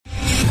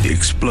The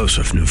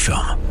explosive new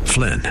film,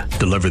 Flynn,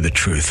 deliver the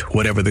truth,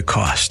 whatever the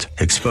cost,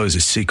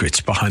 exposes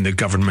secrets behind the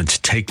government's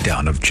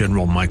takedown of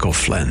General Michael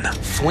Flynn.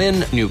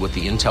 Flynn knew what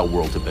the intel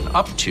world had been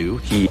up to.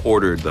 He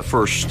ordered the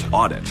first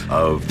audit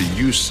of the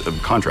use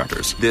of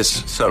contractors.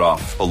 This set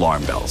off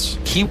alarm bells.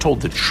 He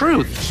told the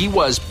truth. He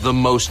was the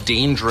most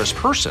dangerous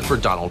person for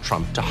Donald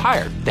Trump to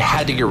hire. They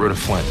had to get rid of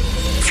Flynn.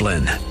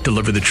 Flynn,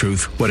 deliver the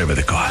truth, whatever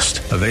the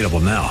cost. Available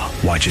now.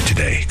 Watch it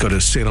today. Go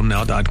to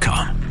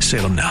salemnow.com.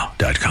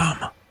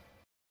 salemnow.com.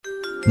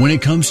 When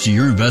it comes to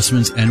your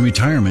investments and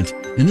retirement,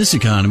 in this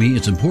economy,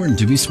 it's important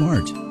to be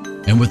smart.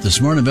 And with the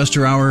Smart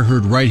Investor Hour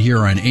heard right here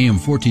on AM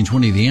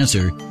 1420 The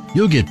Answer,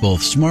 you'll get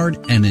both smart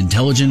and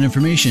intelligent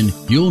information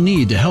you'll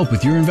need to help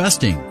with your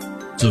investing.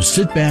 So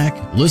sit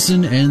back,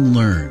 listen, and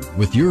learn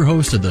with your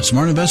host of the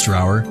Smart Investor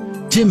Hour,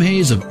 Tim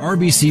Hayes of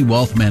RBC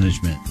Wealth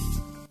Management.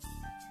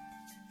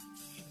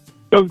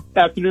 Good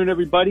afternoon,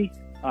 everybody.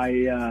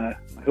 I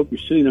hope you're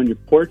sitting on your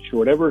porch or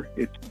whatever.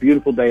 It's a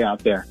beautiful day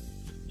out there.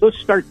 So let's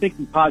start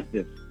thinking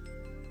positive.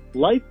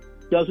 Life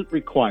doesn't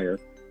require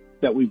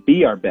that we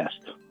be our best,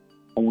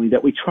 only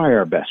that we try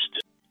our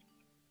best.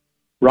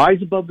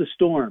 Rise above the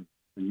storm,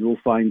 and you will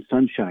find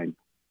sunshine.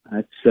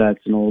 That's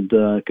an old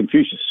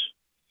Confucius.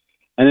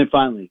 And then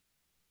finally,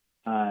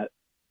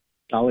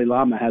 Dalai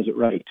Lama has it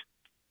right.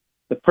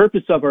 The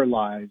purpose of our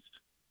lives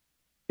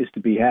is to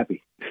be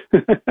happy.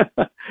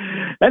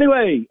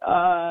 Anyway,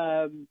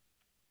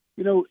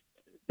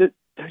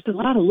 there's a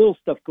lot of little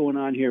stuff going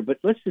on here, but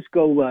let's just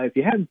go. If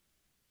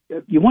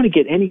you want to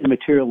get any of the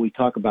material we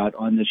talk about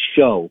on this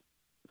show,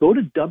 go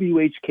to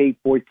WHK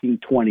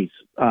 1420's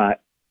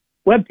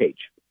webpage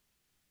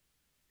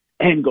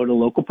and go to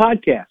local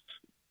podcasts.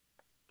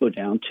 Go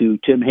down to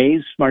Tim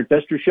Hayes Smart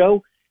Investor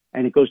Show,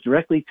 and it goes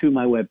directly to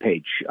my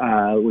webpage,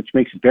 which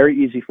makes it very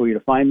easy for you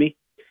to find me.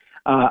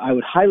 I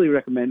would highly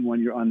recommend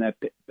when you're on that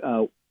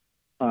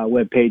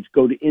webpage,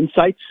 go to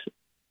Insights.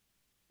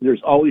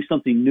 There's always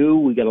something new.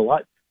 We got a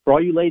lot. For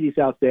all you ladies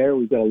out there,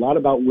 we've got a lot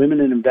about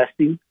women and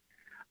investing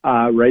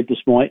right this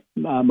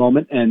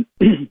moment. And,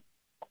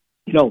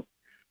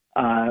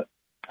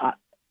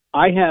 I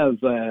have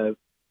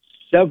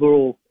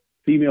several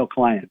female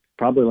clients,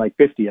 probably like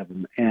 50 of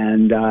them.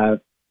 And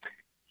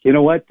you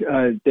know what?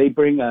 They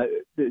bring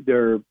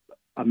they're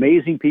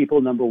amazing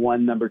people, number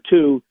one. Number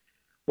two,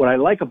 what I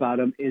like about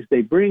them is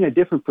they bring a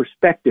different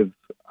perspective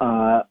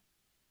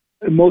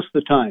most of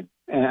the time.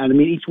 And I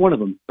mean, each one of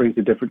them brings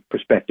a different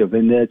perspective.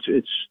 And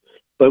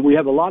but we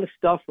have a lot of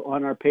stuff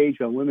on our page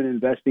on women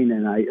investing,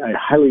 and I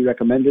highly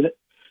recommend it.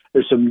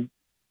 There's some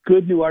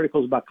good new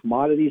articles about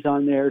commodities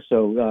on there,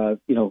 so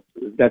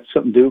that's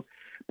something to do.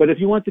 But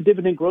if you want the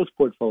dividend growth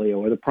portfolio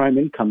or the prime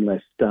income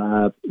list,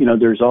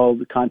 there's all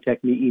the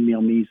contact me, email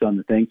me's on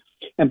the thing.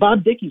 And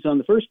Bob Dickey's on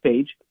the first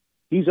page.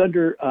 He's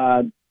under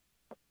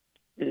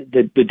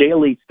the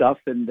daily stuff,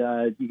 and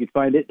you can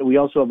find it. We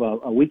also have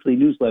a weekly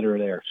newsletter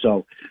there,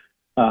 so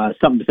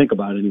something to think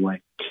about anyway.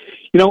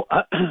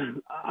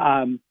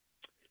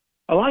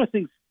 A lot of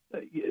things.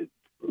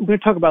 We're going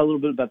to talk about a little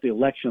bit about the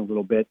election a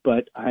little bit,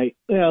 but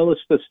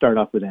let's start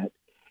off with that.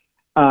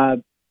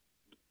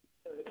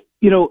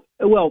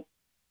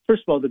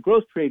 First of all, the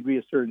growth trade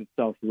reasserted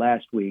itself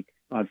last week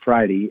on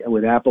Friday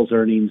with Apple's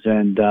earnings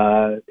and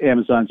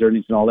Amazon's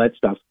earnings and all that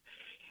stuff.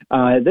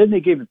 Then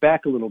they gave it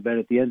back a little bit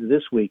at the end of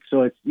this week.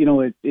 So it's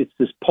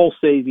this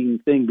pulsating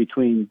thing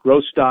between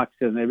growth stocks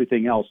and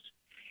everything else.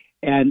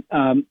 And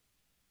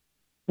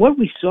what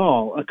we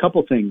saw, a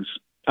couple things,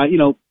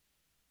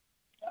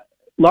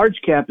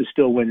 large cap is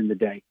still winning the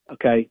day.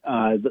 Okay.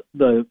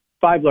 The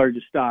five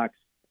largest stocks,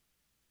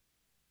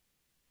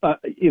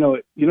 you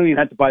don't even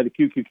have to buy the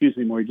QQQs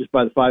anymore. You just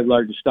buy the five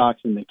largest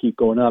stocks and they keep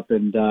going up.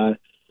 And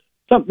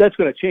that's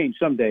going to change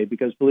someday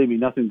because, believe me,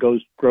 nothing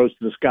grows to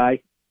the sky.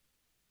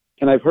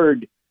 And I've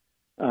heard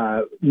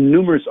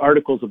numerous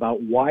articles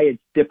about why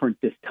it's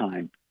different this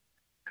time.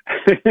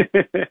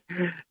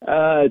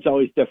 It's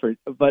always different.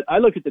 But I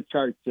look at the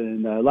charts,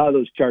 and a lot of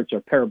those charts are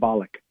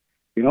parabolic. If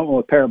you don't know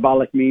what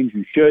parabolic means,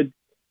 you should.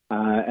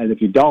 And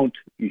if you don't,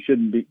 you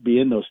shouldn't be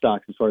in those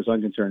stocks as far as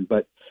I'm concerned.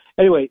 But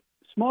anyway,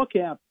 small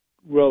cap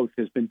growth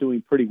has been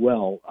doing pretty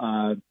well.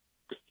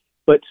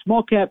 But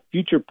small cap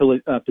future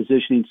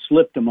positioning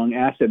slipped among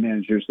asset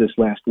managers this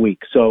last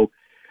week. So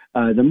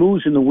the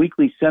moves in the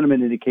weekly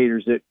sentiment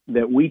indicators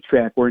that we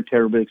track weren't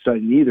terribly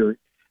exciting either.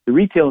 The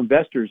retail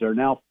investors are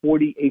now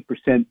 48%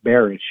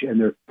 bearish and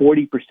they're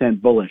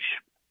 40%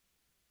 bullish.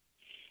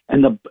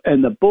 And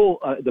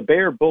the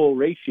bear bull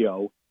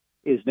ratio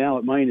is now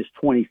at minus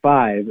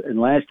 25. And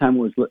last time it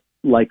was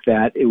like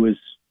that, it was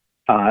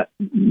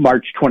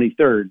March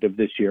 23rd of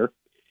this year.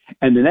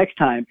 And the next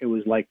time it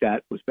was like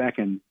that was back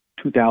in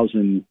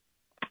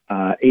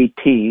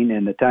 2018.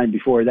 And the time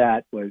before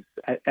that was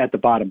at the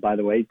bottom, by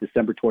the way,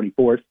 December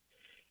 24th.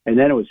 And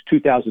then it was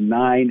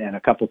 2009 and a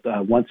couple,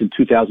 once in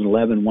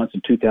 2011, once in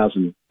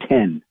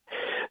 2010.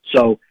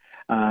 So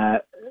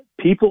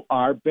people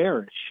are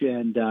bearish.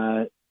 And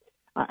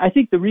I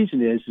think the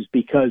reason is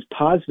because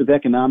positive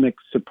economic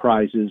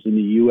surprises in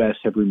the U.S.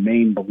 have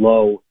remained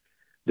below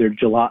their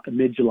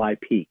mid-July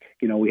peak.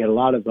 We had a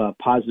lot of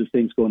positive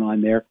things going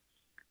on there.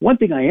 One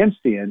thing I am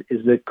seeing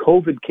is that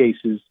COVID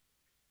cases,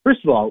 first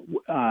of all,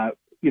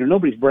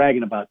 nobody's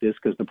bragging about this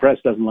because the press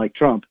doesn't like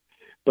Trump,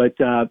 but,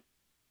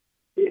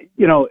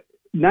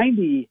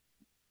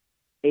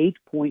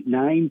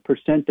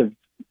 98.9% of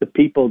the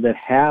people that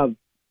have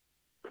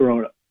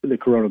the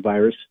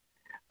coronavirus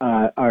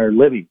are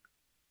living.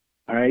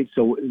 All right.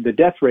 So the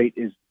death rate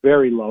is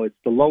very low. It's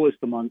the lowest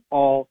among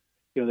all.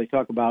 They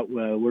talk about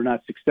we're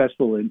not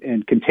successful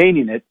in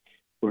containing it.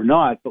 We're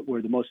not, but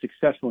we're the most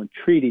successful in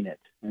treating it.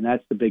 And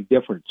that's the big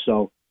difference.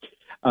 So,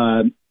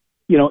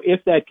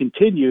 if that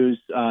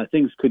continues,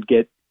 things could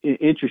get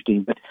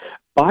interesting. But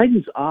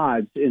Biden's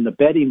odds in the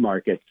betting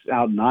markets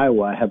out in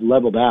Iowa have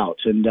leveled out.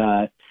 And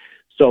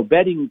so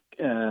betting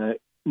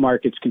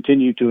markets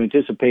continue to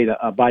anticipate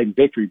a Biden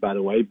victory, by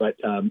the way. But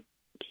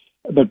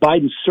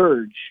Biden's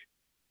surge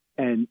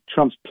and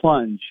Trump's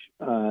plunge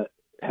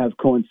have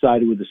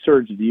coincided with the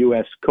surge of the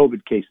U.S.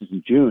 COVID cases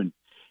in June.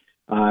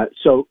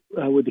 So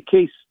with the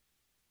case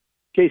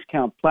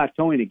count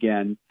plateauing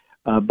again,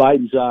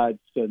 Biden's odds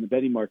in the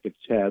betting markets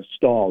have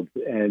stalled,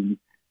 and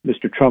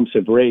Mr. Trump's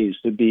have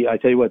raised. I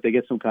tell you what, they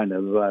get some kind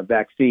of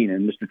vaccine,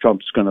 and Mr.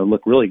 Trump's going to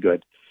look really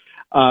good.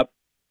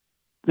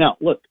 Now,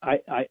 look,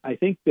 I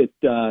think that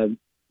as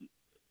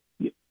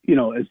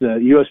the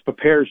U.S.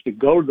 prepares to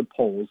go to the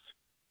polls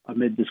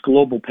amid this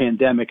global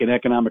pandemic and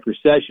economic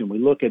recession, we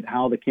look at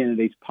how the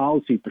candidates'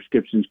 policy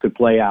prescriptions could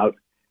play out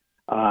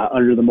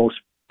under the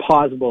most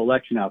plausible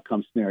election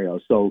outcome scenario.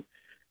 So,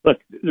 look,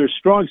 there's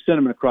strong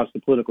sentiment across the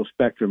political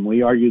spectrum.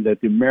 We argue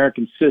that the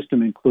American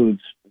system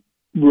includes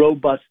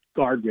robust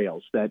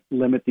guardrails that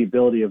limit the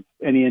ability of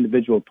any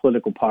individual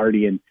political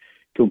party and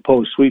to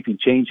impose sweeping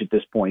change at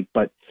this point.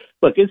 But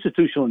look,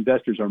 institutional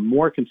investors are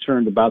more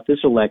concerned about this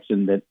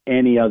election than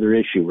any other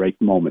issue right at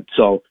the moment.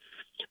 So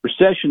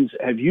recessions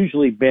have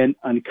usually been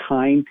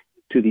unkind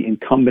to the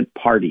incumbent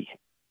party,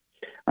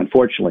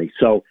 unfortunately.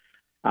 So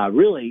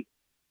really,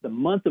 the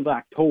month of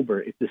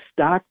October, if the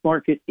stock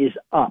market is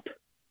up,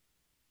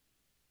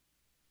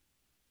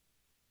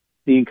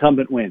 the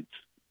incumbent wins.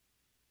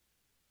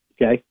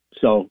 Okay?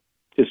 So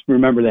just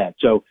remember that.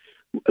 So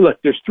look,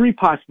 there's three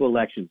possible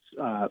elections.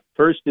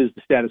 First is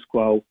the status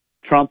quo,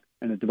 Trump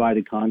and a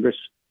divided Congress,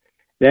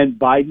 then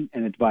Biden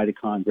and a divided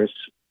Congress,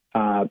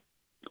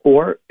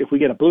 or if we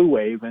get a blue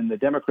wave and the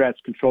Democrats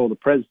control the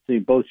presidency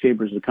of both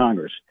chambers of the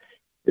Congress.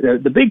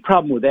 The big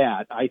problem with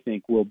that, I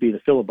think, will be the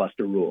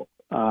filibuster rule,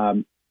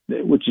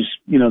 which is,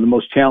 the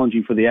most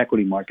challenging for the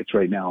equity markets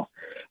right now.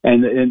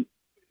 And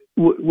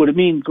would it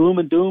mean gloom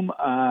and doom?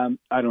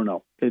 I don't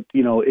know.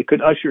 It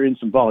could usher in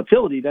some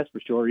volatility, that's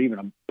for sure, even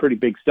a pretty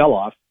big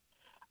sell-off.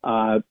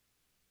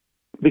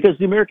 Because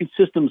the American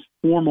system's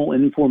formal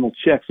and informal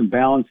checks and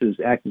balances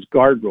act as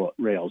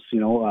guardrails,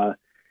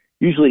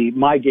 usually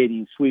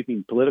migrating,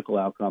 sweeping political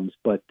outcomes.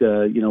 But,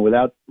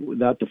 without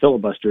the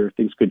filibuster,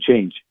 things could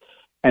change.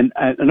 And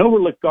an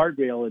overlooked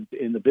guardrail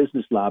in the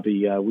business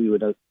lobby, we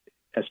would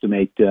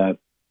estimate, we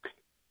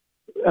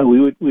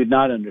would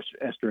not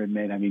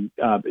underestimate. I mean,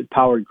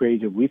 Power and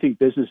Creative, we think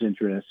business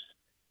interests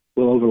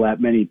will overlap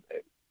many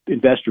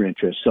investor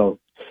interests. So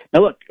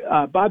now look,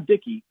 Bob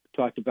Dickey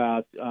talked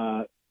about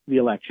the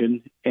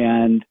election,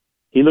 and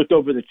he looked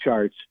over the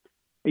charts.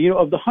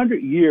 Of the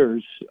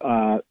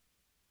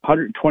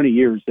 120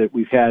 years that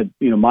we've had,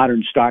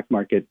 modern stock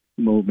market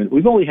movement,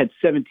 we've only had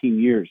 17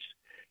 years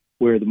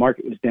where the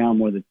market was down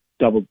more than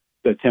double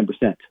the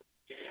 10%.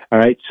 All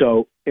right.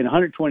 So in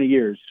 120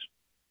 years,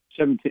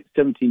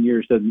 17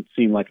 years doesn't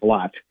seem like a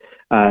lot.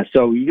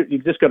 So you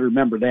just got to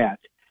remember that.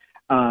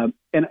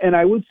 And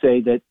I would say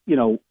that,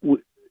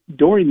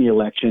 during the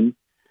election,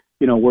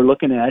 we're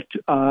looking at,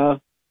 a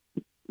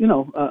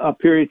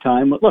period of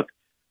time. Look,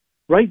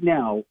 right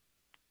now,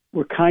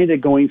 we're kind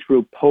of going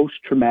through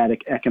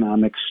post-traumatic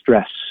economic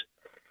stress.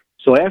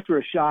 So after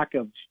a shock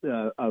of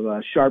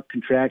a sharp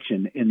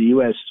contraction in the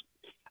U.S.,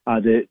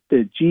 the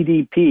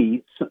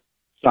GDP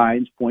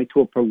signs point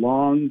to a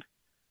prolonged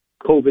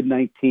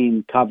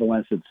COVID-19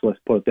 convalescence, let's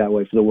put it that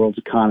way, for the world's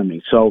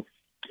economy. So,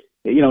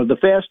 the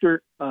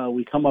faster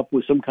we come up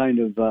with some kind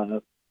of,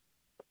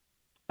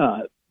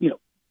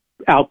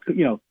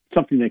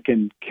 something that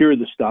can cure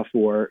the stuff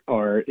or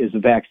is a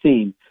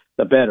vaccine,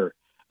 the better.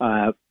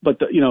 But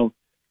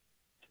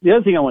the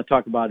other thing I want to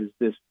talk about is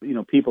this,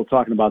 people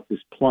talking about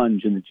this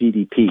plunge in the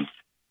GDP.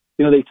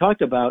 They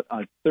talked about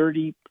a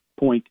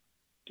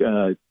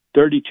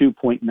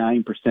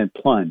 32.9%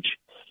 plunge,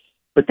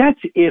 but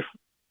that's if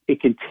it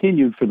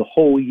continued for the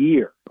whole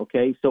year.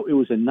 Okay. So it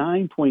was a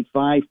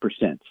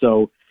 9.5%.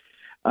 So,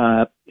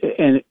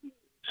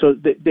 so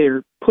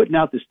they're putting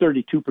out this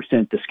 32%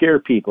 to scare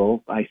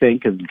people, I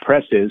think, and the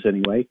press is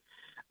anyway.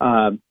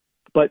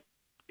 But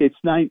it's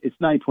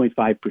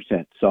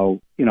 9.5%. So,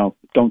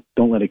 don't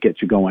let it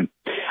get you going.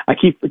 I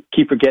keep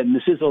forgetting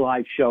this is a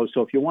live show.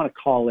 So if you want to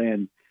call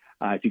in,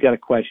 if you got a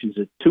question,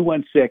 it's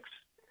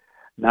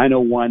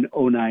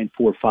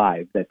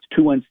 216-901-0945. That's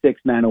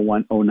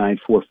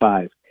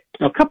 216-901-0945.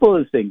 Now, a couple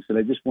other things that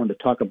I just wanted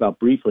to talk about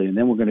briefly, and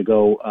then we're going to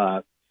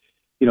go,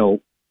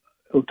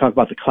 we'll talk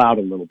about the cloud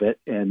a little bit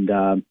and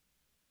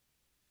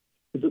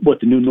what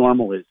the new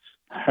normal is.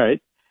 All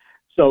right.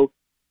 So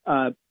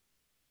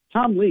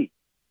Tom Lee,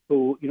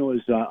 who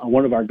is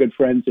one of our good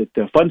friends at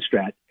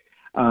Fundstrat,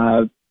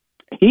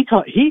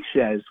 he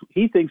says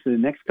he thinks in the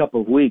next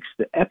couple of weeks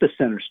the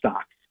epicenter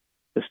stocks,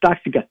 the stocks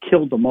that got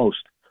killed the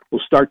most,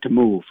 will start to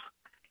move.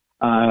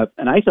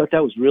 And I thought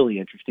that was really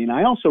interesting.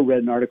 I also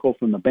read an article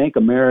from the Bank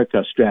of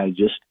America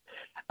strategist.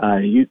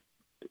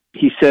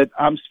 He said,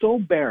 "I'm so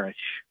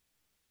bearish,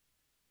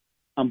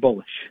 I'm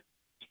bullish."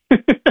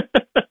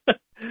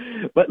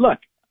 But look,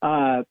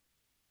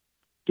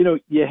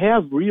 you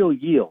have real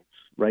yields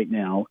right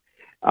now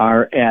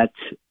are at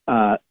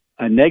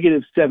a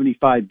negative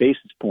 75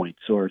 basis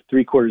points, or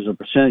 0.75 of a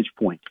percentage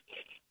point,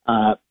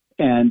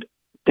 and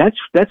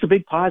that's a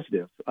big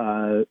positive.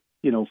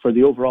 For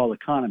the overall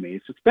economy.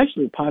 It's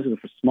especially positive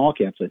for small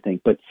caps, I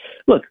think. But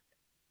look,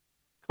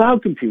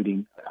 cloud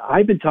computing,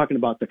 I've been talking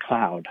about the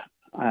cloud.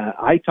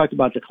 I talked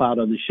about the cloud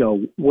on the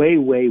show way,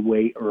 way,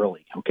 way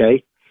early,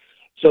 okay?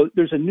 So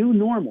there's a new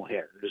normal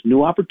here. There's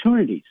new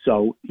opportunities.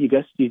 So you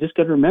just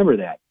got to remember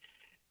that.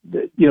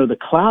 The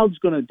cloud's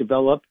going to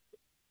develop,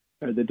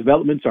 or the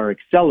developments are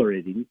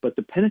accelerating, but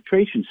the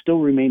penetration still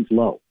remains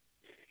low.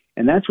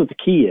 And that's what the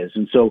key is.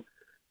 And so,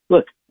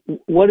 look,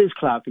 what is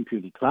cloud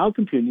computing? Cloud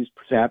computing is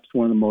perhaps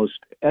one of the most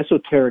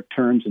esoteric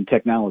terms in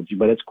technology,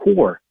 but its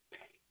core,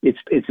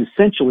 it's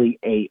essentially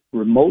a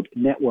remote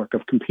network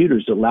of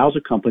computers that allows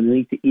a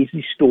company to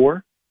easily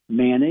store,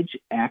 manage,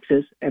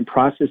 access, and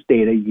process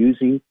data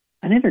using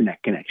an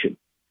internet connection.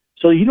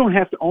 So you don't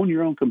have to own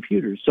your own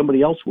computers.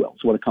 Somebody else will,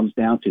 is what it comes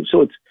down to.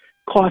 So it's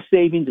cost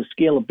savings and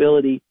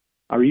scalability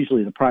are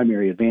usually the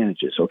primary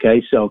advantages,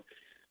 okay? So,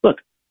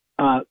 look,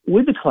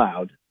 with the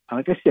cloud,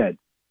 like I said,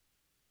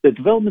 the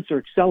developments are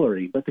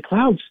accelerating, but the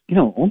cloud's,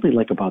 only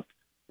like about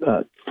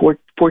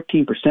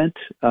 14%.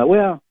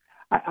 Well,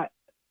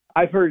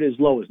 I've heard as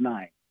low as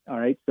 9%. All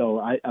right, so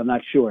I'm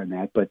not sure on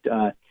that, but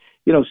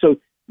so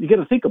you got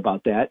to think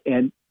about that.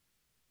 And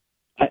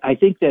I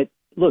think that,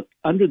 look,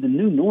 under the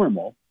new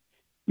normal,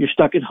 you're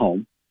stuck at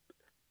home.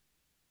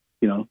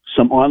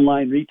 Some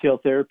online retail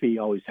therapy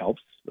always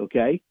helps.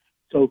 Okay,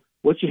 so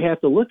what you have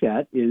to look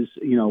at is,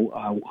 who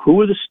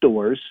are the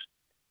stores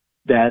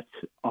that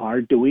are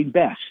doing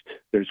best?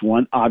 There's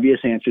one obvious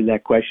answer to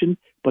that question,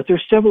 but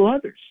there's several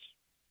others,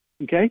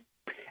 okay?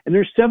 And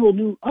there's several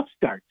new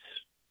upstarts,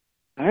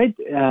 all right?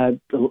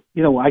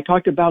 I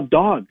talked about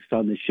dogs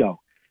on the show.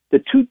 The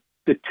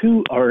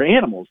two are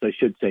animals, I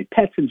should say,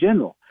 pets in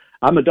general.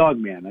 I'm a dog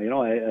man.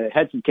 I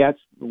had some cats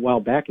a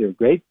while back. They were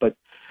great, but,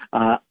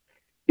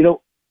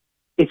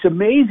 it's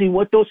amazing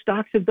what those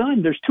stocks have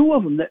done. There's two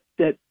of them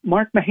that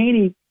Mark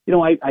Mahaney,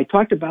 I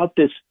talked about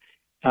this,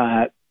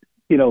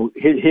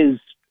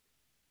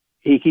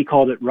 he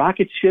called it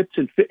rocket ships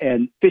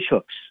and fish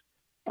hooks,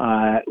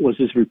 was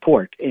his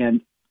report.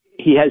 And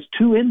he has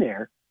two in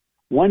there.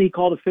 One he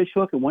called a fish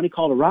hook and one he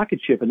called a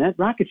rocket ship. And that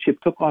rocket ship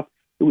took off.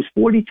 It was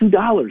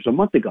 $42 a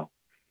month ago.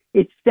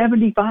 It's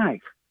 $75.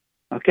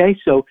 Okay.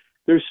 So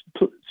there's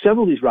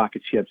several of these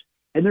rocket ships,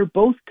 and they're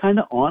both kind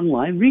of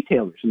online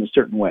retailers in a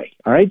certain way.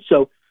 All right.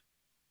 So,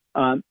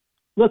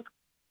 look,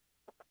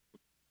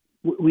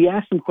 we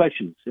asked some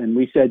questions and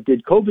we said,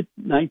 did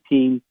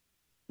COVID-19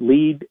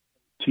 lead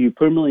to you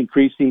permanently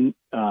increasing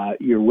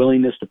your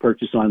willingness to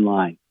purchase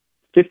online?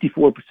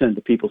 54% of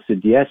the people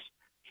said yes,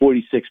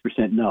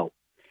 46% no.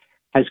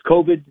 Has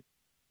COVID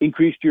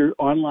increased your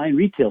online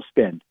retail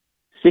spend?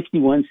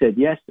 61 said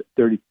yes,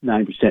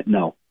 39%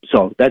 no.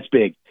 So that's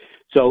big.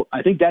 So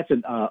I think that's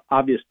an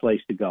obvious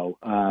place to go.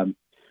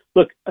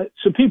 Look,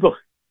 some people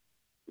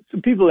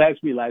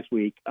asked me last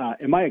week,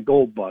 am I a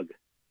gold bug?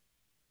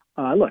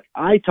 Look,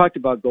 I talked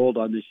about gold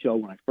on this show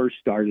when I first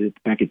started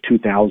back in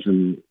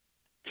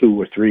 2002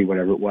 or 3,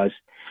 whatever it was.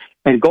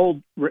 And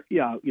gold,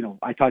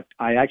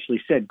 I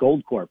actually said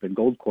Gold Corp, and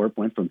Gold Corp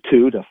went from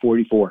 2 to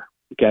 44.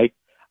 Okay.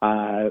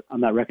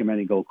 I'm not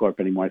recommending Gold Corp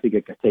anymore. I think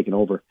it got taken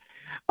over.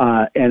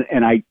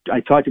 And I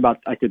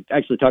could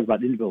actually talk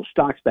about individual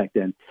stocks back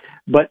then,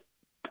 but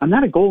I'm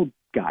not a gold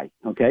guy.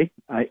 Okay.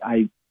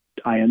 I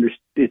understand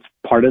it's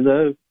part of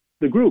the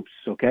groups.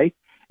 Okay.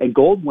 And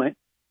gold went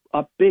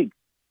up big.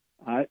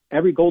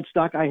 Every gold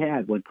stock I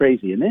had went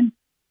crazy. And then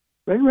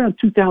right around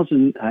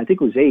 2000, I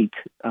think it was 8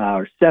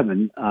 or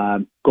 7,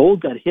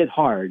 gold got hit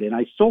hard and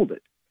I sold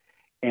it.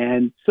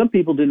 And some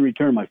people didn't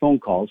return my phone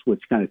calls,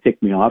 which kind of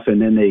ticked me off.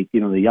 And then they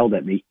yelled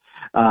at me.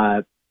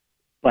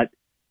 But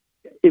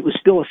it was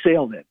still a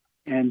sale then.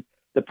 And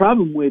the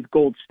problem with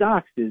gold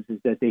stocks is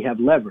that they have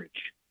leverage.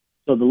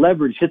 So the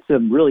leverage hits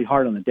them really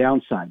hard on the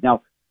downside.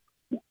 Now,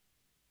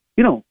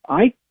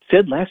 I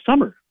said last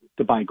summer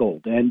to buy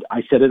gold, and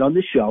I said it on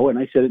this show, and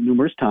I said it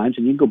numerous times,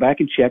 and you can go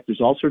back and check.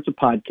 There's all sorts of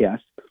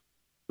podcasts.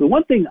 The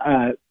one thing,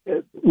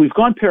 we've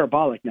gone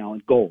parabolic now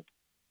in gold.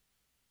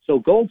 So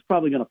gold's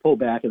probably going to pull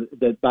back.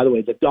 By the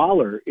way, the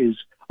dollar is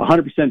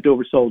 100%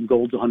 oversold and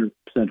gold's 100%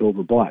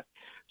 overbought.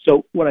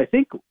 So what I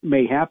think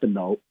may happen,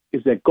 though,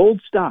 is that gold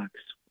stocks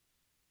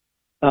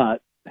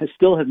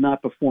still have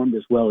not performed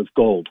as well as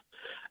gold.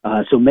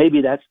 So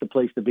maybe that's the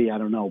place to be. I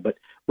don't know. But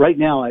right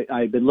now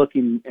I've been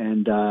looking,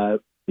 and,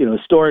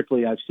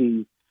 historically I've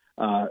seen,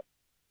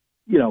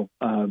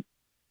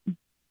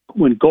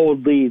 when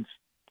gold leads,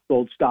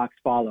 gold stocks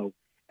follow.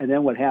 And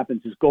then what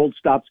happens is gold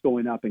stops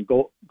going up and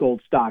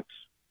gold stocks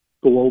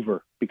go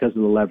over because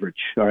of the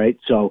leverage. All right.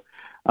 So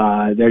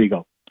there you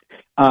go.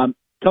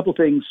 Couple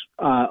things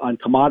on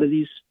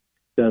commodities.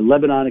 The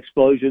Lebanon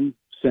explosion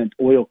sent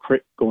oil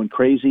going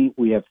crazy.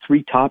 We have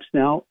 3 tops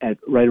now at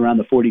right around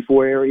the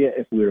 44 area.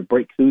 If we were to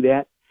break through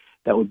that,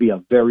 that would be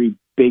a very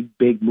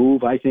big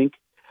move, I think.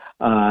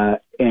 I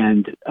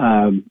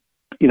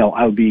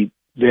would be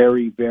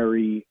very,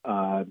 very,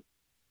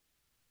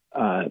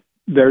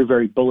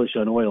 very bullish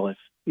on oil if,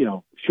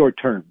 short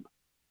term.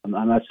 I'm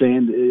not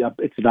saying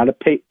it's not a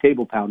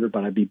table pounder,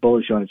 but I'd be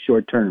bullish on it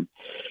short term.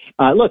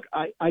 Look,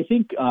 I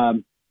think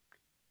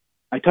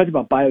I talked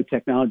about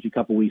biotechnology a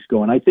couple weeks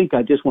ago, and I think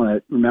I just want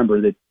to remember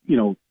that,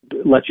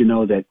 let you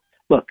know that,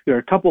 look, there are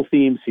a couple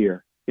themes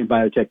here in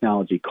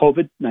biotechnology.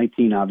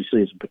 COVID-19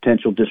 obviously is a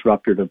potential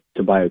disruptor to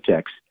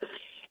biotechs.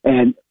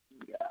 And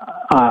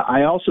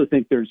I also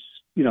think there's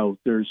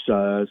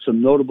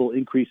some notable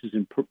increases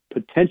in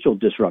potential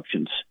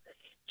disruptions.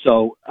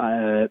 So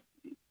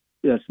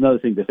that's another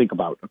thing to think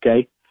about,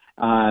 okay?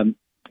 And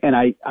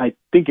I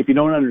think if you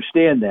don't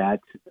understand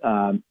that,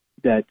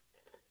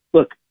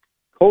 look,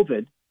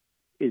 COVID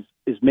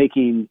is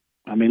making,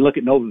 look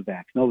at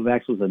Novavax.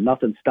 Novavax was a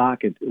nothing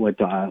stock. It went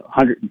to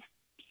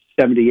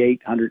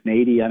 178,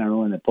 180, I don't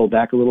know, and it pulled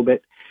back a little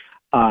bit.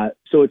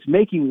 So it's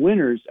making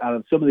winners out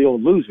of some of the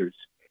old losers.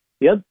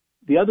 The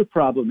other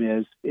problem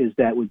is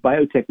that with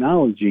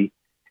biotechnology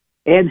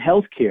and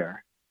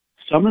healthcare,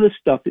 some of the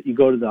stuff that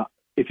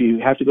if you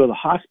have to go to the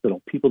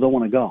hospital, people don't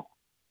want to go.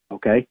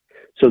 Okay.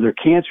 So they're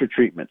cancer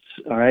treatments.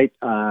 All right.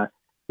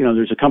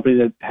 There's a company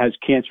that has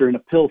cancer in a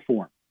pill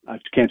form,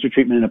 cancer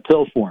treatment in a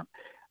pill form.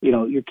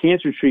 Your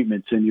cancer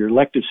treatments and your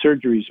elective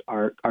surgeries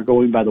are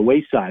going by the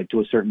wayside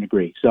to a certain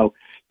degree. So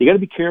you got to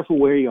be careful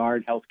where you are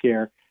in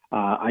healthcare.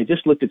 I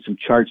just looked at some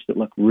charts that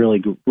look really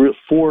good.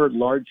 4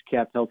 large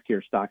cap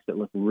healthcare stocks that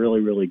look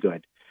really, really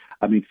good.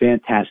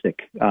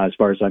 Fantastic as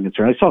far as I'm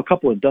concerned. I saw a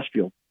couple of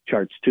industrial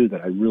charts too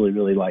that I really,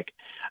 really like.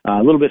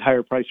 A little bit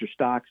higher price for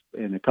stocks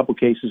in a couple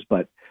cases,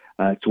 but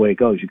it's the way it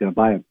goes. You're going to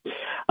buy them.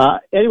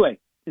 Anyway,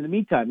 in the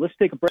meantime, let's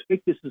take a break. This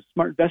is the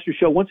Smart Investor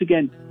Show. Once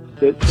again,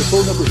 the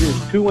phone number here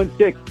is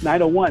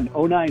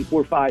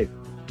 216-901-0945.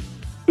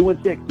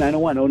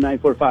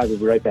 216-901-0945. We'll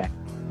be right back.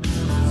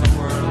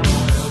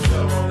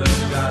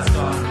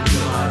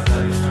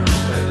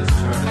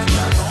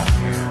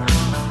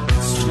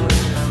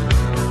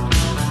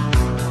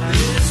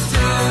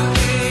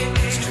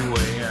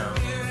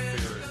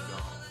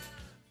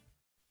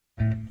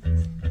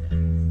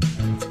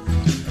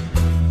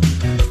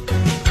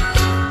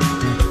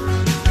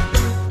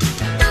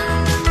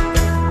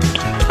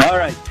 All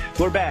right,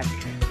 we're back.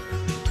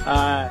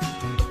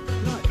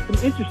 Some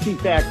interesting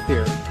facts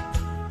here.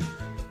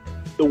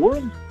 The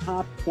world's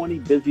top 20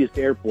 busiest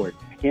airports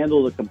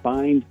handle a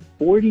combined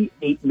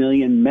 48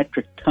 million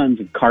metric tons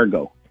of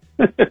cargo.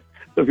 So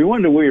if you're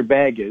wondering where your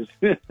bag is,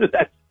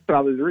 that's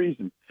probably the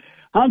reason.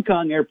 Hong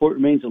Kong Airport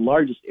remains the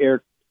largest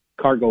air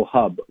cargo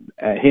hub.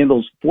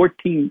 Handles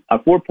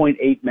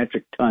 4.8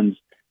 metric tons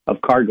of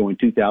cargo in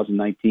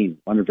 2019.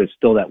 Wonder if it's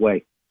still that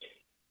way.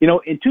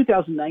 In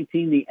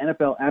 2019, the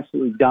NFL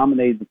absolutely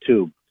dominated the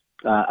tube,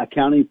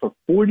 accounting for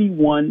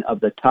 41 of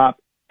the top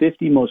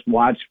 50 most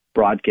watched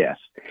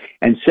broadcasts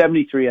and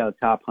 73 out of the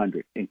top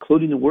 100,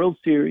 including the World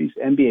Series,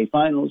 NBA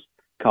Finals,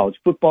 college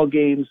football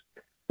games,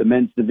 the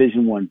men's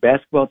Division I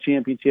basketball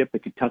championship, the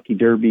Kentucky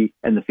Derby,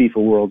 and the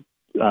FIFA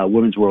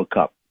Women's World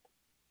Cup.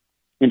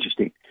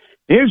 Interesting.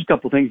 Here's a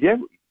couple things.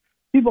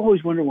 People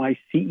always wonder why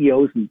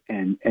CEOs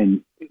and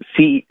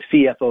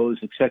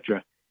CFOs,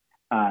 etc.,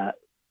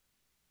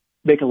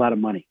 make a lot of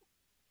money.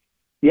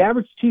 The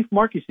average chief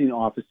marketing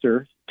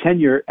officer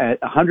tenure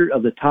at 100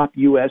 of the top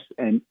U.S.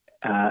 and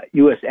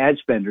U.S. ad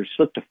spenders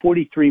slipped to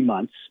 43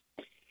 months.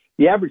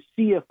 The average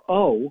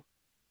CFO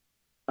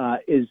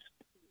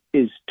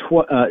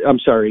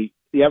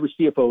the average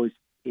CFO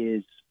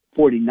is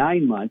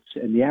 49 months,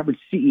 and the average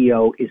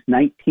CEO is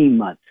 19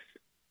 months.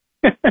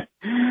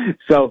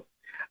 So,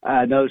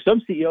 now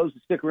some CEOs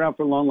that stick around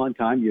for a long, long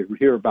time. You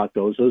hear about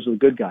those. Those are the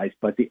good guys.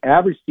 But the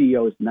average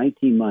CEO is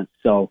 19 months.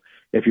 So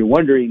if you're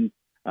wondering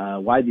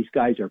why these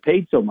guys are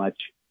paid so much,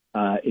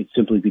 it's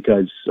simply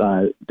because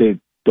they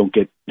don't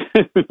get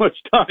much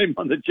time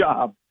on the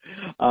job.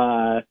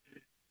 I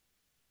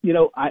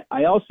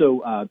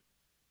also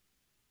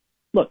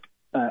look.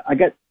 I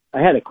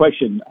had a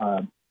question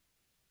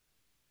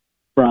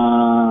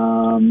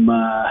from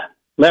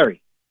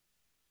Larry.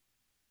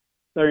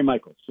 Larry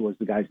Michaels was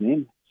the guy's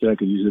name, so I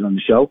could use it on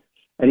the show.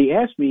 And he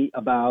asked me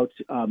about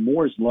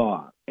Moore's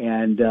Law.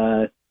 And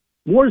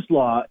Moore's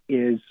Law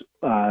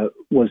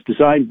was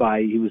designed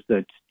by, he was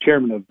the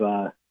chairman of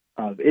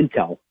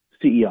Intel,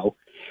 CEO,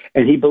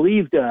 and he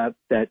believed that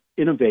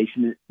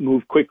innovation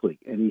moved quickly.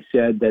 And he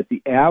said that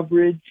the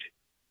average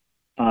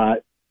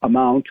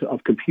amount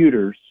of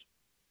computers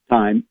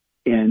time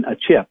in a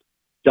chip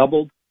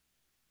doubled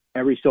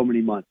every so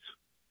many months.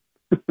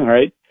 All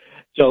right.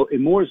 So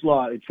in Moore's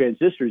law, in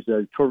transistors,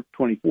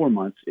 24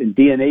 months. In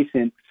DNA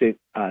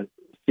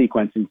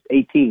sequencing,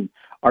 18.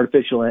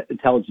 Artificial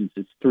intelligence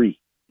is 3.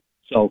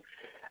 So,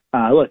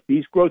 look,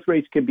 these growth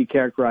rates can be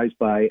characterized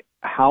by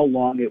how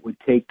long it would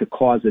take to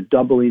cause a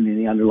doubling in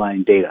the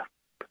underlying data.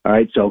 All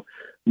right. So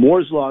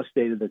Moore's law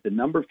stated that the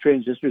number of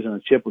transistors on a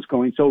chip was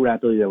growing so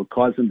rapidly that it would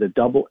cause them to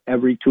double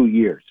every 2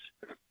 years.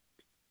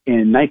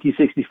 In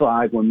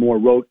 1965, when Moore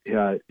wrote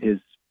his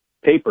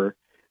paper,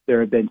 there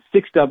had been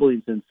 6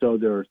 doublings, and so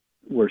there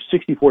were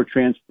 64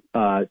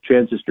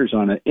 transistors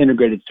on an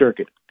integrated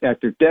circuit.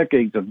 After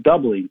decades of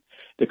doubling,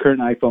 the current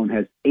iPhone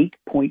has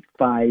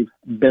 8.5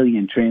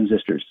 billion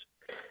transistors,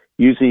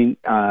 using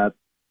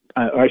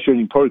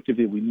using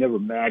productivity we never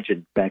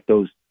imagined back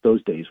those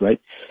days, right?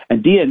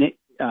 And DNA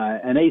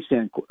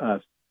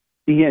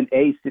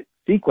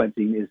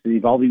sequencing is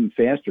evolving even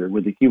faster,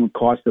 with the human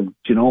cost of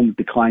genome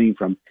declining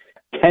from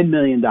 $10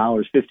 million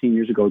 15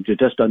 years ago to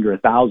just under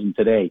 $1,000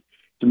 today.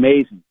 It's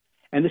amazing.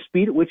 And the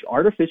speed at which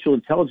artificial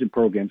intelligence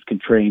programs can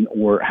train,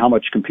 or how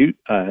much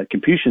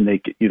computation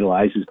they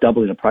utilize, is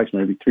doubling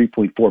approximately every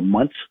 3.4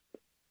 months.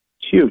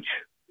 It's huge.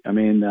 I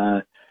mean,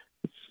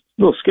 it's a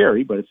little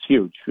scary, but it's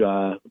huge.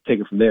 We'll take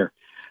it from there.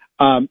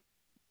 I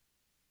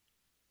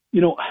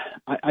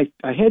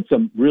had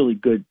some really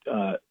good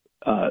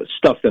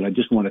stuff that I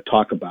just want to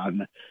talk about,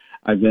 and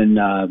I've been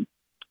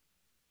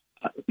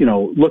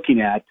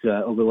looking at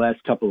over the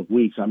last couple of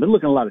weeks. I've been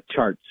looking at a lot of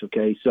charts.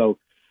 Okay, so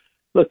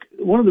look,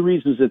 one of the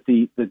reasons that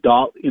the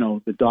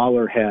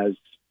dollar has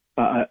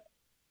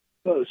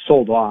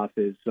sold off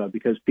is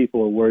because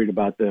people are worried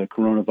about the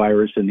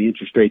coronavirus and the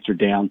interest rates are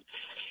down.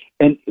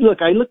 And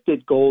look, I looked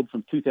at gold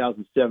from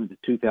 2007 to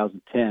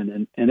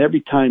 2010, and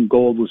every time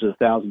gold was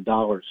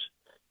 $1,000,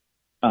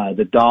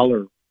 the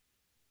dollar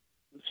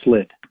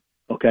slid.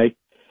 Okay,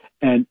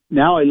 and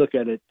now I look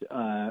at it,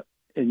 and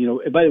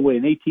by the way,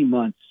 in 18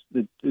 months,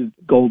 the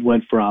gold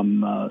went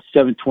from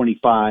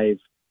 725.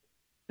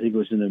 I think it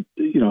was in the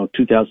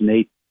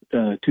 2008,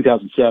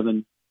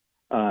 2007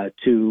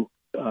 to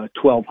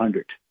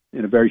 1,200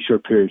 in a very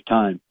short period of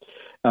time.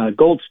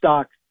 Gold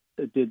stocks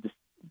did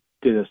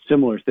a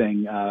similar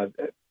thing,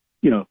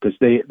 because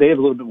they have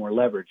a little bit more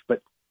leverage.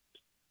 But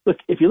look,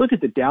 if you look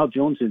at the Dow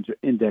Jones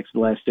Index the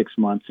last 6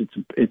 months,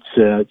 it's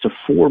a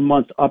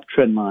 4-month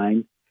uptrend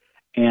line,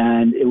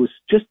 and it was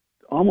just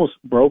almost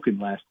broken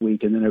last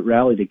week, and then it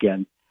rallied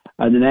again.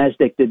 The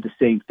Nasdaq did the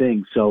same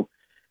thing. So,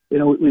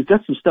 we've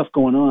got some stuff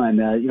going on.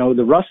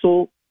 The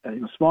Russell,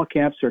 small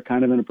caps are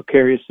kind of in a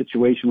precarious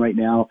situation right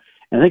now.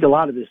 And I think a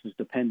lot of this is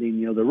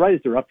depending, they're right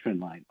at their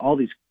uptrend line. All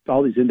these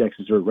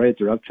indexes are right at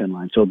their uptrend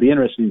line. So it'll be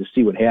interesting to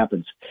see what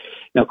happens.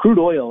 Now, crude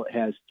oil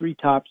has 3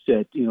 tops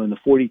at, in the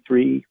 40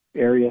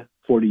 area,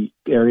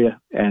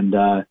 and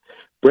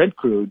Brent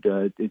crude,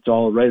 it's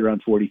all right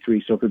around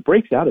 43. So if it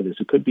breaks out of this,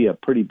 it could be a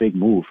pretty big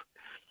move.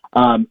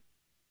 Some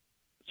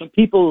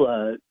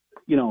people,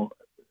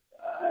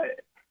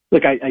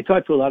 look, I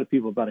talked to a lot of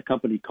people about a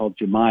company called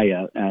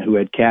Jumaya who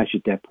had cash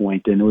at that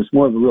point, and it was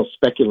more of a real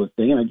speculative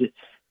thing. And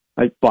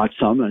I bought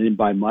some. I didn't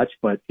buy much,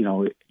 but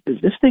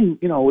this thing,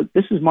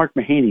 this is Mark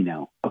Mahaney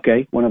now.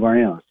 Okay, one of our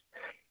analysts,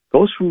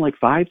 goes from like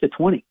 5 to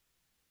 20,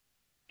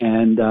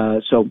 and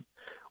so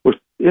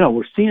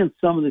we're seeing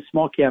some of the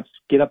small caps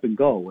get up and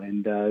go,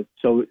 and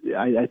so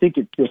I think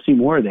you'll see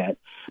more of that.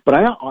 But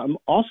I'm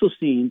also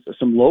seeing a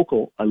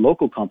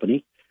local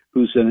company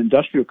who's an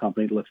industrial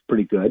company that looks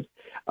pretty good.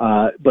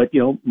 But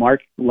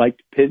Mark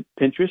liked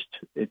Pinterest.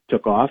 It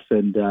took off,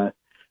 and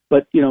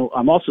but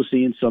I'm also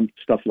seeing some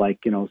stuff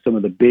like some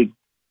of the big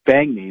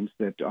FANG names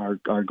that are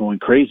going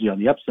crazy on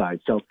the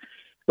upside. So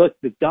look,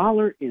 the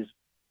dollar is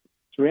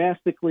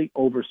drastically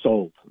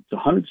oversold. It's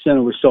 100%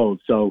 oversold.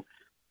 So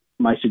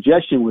my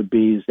suggestion would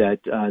be is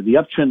that the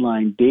uptrend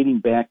line dating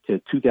back to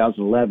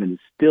 2011 is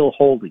still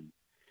holding,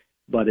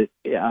 but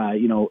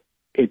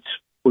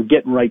we're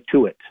getting right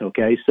to it.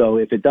 Okay, so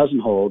if it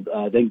doesn't hold,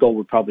 then gold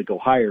would probably go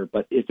higher.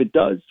 But if it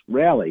does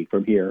rally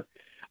from here,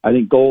 I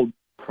think gold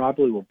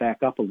probably will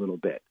back up a little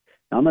bit.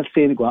 Now, I'm not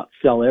saying to go out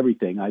and sell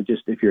everything.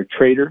 If you're a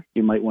trader,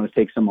 you might want to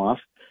take some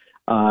off.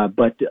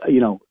 But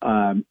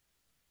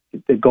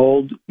the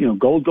gold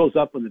goes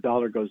up when the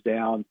dollar goes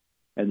down,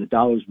 and the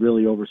dollar's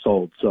really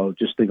oversold. So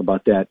just think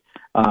about that.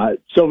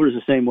 Silver is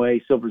the same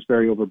way. Silver's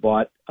very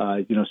overbought.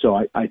 So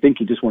I think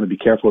you just want to be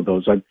careful of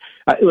those.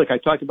 I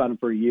talked about them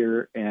for a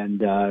year,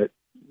 and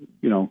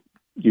you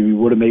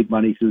would have made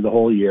money through the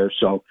whole year.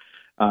 So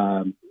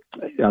I'll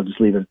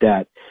just leave it at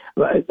that.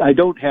 I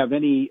don't have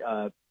any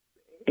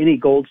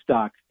gold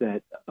stocks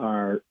that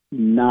are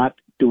not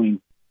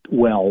doing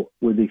well,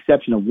 with the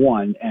exception of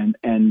one. And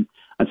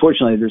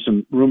unfortunately, there's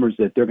some rumors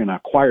that they're going to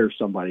acquire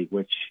somebody,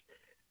 which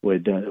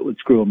would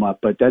screw them up.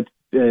 But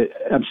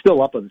I'm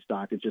still up on the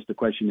stock. It's just the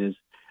question is,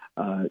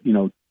 where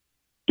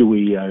do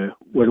we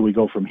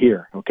go from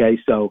here? Okay,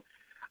 so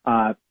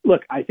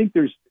look, I think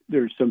there's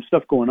some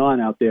stuff going on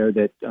out there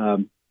that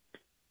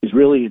is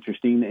really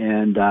interesting,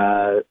 and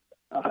I'll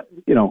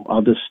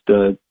just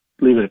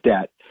leave it at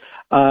that.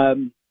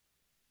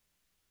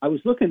 I was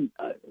looking.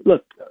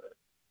 Look,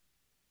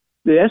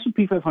 the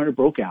S&P 500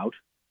 broke out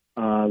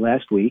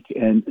last week,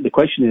 and the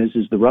question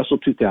is the Russell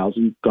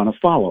 2000 going to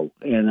follow?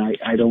 And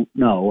I don't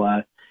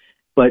know,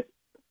 but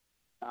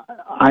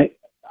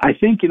I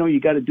think you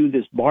got to do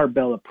this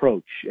barbell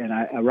approach. And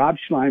Rob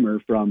Schleimer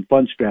from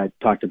Fundstrat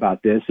talked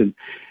about this, and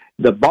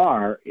the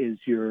bar is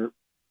your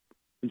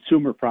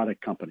consumer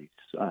product companies.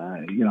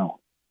 A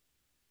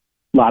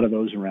lot of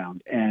those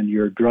around, and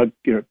your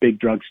big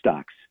drug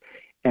stocks,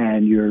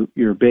 and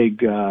your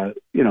big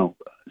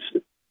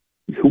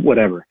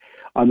whatever.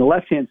 On the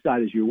left hand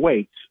side is your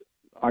weights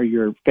are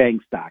your FANG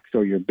stocks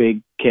or your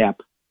big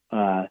cap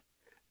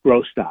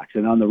growth stocks,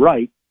 and on the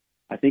right,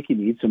 I think you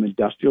need some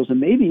industrials and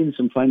maybe even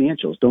some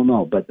financials. Don't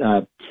know, but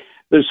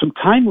there's some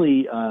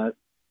timely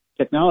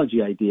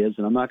technology ideas,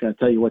 and I'm not going to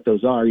tell you what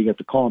those are. You have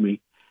to call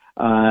me.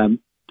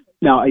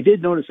 Now, I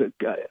did notice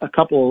a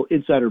couple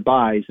insider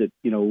buys that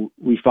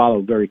we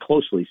follow very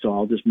closely, so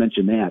I'll just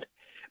mention that.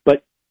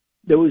 But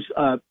there was,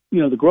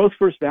 the growth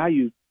first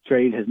value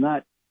trade has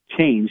not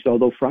changed,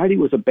 although Friday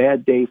was a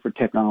bad day for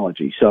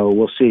technology. So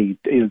we'll see.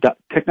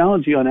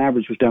 Technology on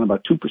average was down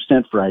about 2%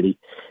 Friday,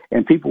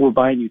 and people were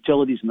buying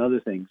utilities and other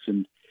things.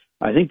 And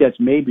I think that's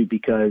maybe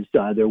because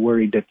they're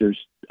worried that there's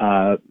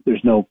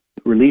no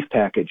relief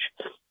package.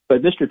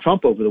 But Mr.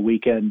 Trump over the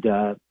weekend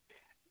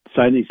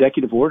signed an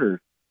executive order,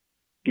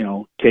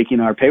 taking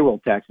our payroll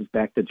taxes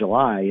back to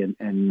July,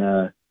 and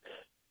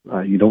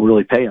you don't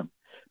really pay them.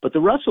 But the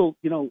Russell,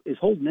 is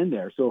holding in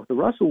there. So if the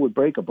Russell would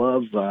break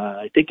above,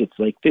 I think it's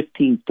like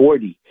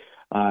 1540,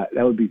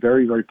 that would be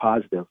very, very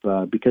positive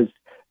because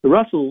the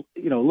Russell,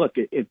 look,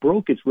 it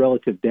broke its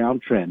relative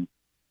downtrend,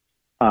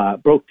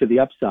 broke to the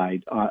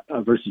upside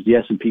versus the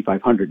S&P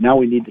 500. Now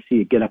we need to see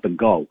it get up and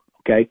go.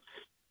 Okay.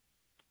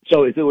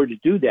 So if it were to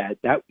do that,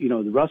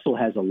 the Russell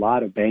has a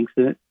lot of banks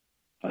in it,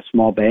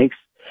 small banks,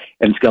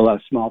 and it's got a lot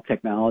of small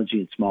technology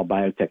and small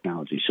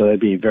biotechnology. So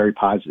that'd be very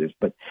positive.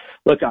 But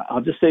look,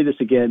 I'll just say this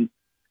again.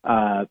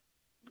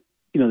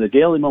 The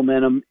daily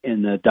momentum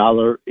in the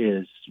dollar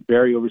is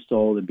very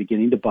oversold and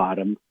beginning to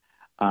bottom.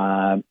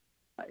 The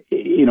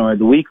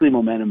weekly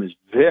momentum is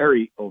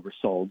very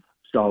oversold.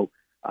 So,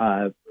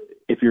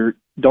 if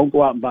don't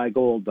go out and buy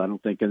gold, I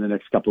don't think in the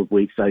next couple of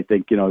weeks. I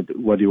think,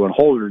 whether you want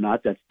to hold it or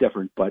not, that's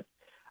different. But,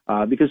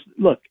 because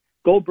look,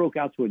 gold broke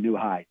out to a new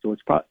high. So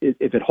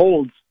if it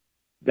holds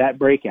that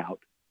breakout,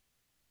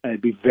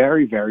 it'd be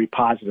very, very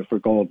positive for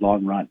gold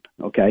long run.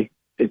 Okay.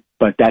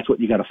 But that's what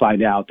you got to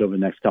find out over the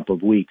next couple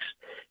of weeks.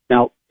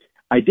 Now,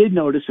 I did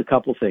notice a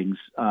couple things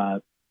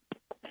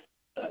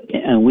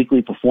in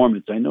weekly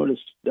performance. I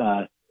noticed,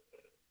 some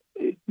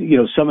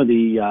of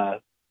the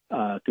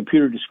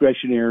computer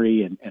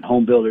discretionary and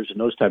home builders and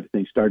those type of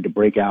things started to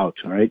break out.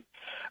 All right,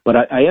 but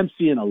I am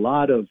seeing a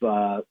lot of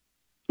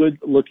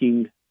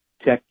good-looking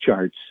tech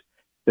charts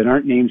that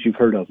aren't names you've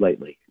heard of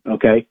lately.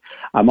 Okay,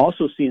 I'm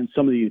also seeing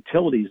some of the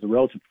utilities, the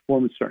relative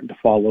performance starting to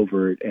fall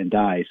over and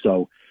die.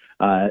 So.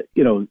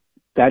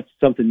 That's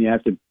something you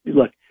have to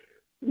look.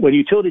 When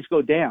utilities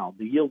go down,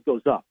 the yield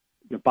goes up.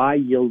 You buy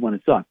yield when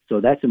it's up.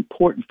 So that's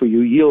important for you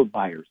yield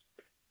buyers.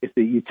 If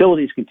the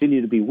utilities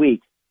continue to be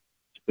weak,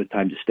 it's a good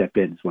time to step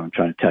in is what I'm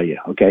trying to tell you.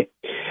 Okay.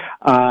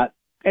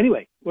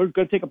 Anyway, we're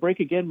going to take a break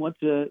again. Once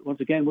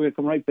again, we're going to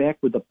come right back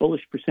with the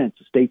bullish percent.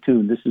 So stay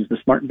tuned. This is the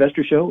Smart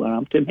Investor Show.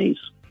 I'm Tim Hayes.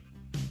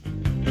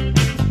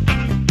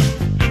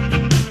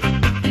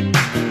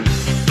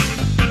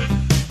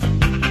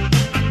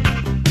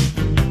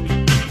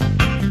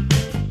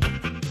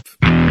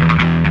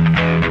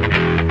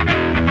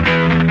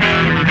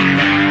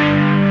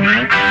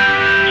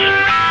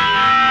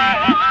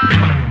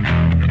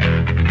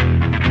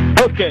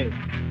 Okay,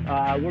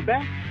 we're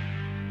back.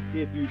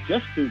 If you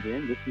just tuned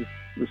in, this is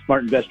the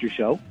Smart Investor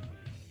Show,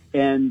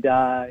 and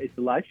it's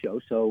a live show.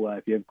 So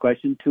if you have a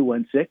question,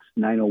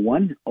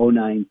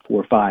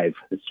 216-901-0945.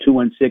 It's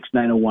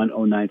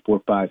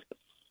 216-901-0945.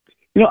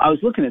 I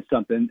was looking at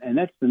something, and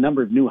that's the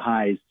number of new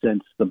highs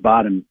since the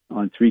bottom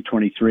on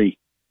 323.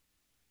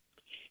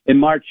 In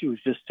March, it was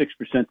just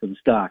 6% of the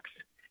stocks.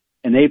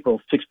 In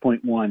April,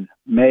 6.1%.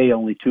 May,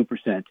 only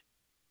 2%.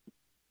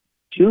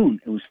 June,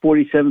 it was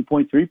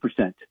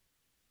 47.3%.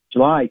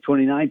 July,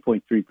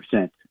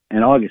 29.3%,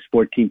 and August,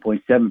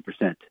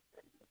 14.7%.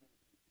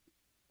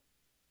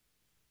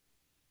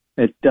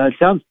 It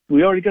sounds,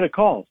 we already got a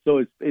call. So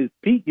is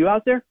Pete, you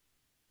out there?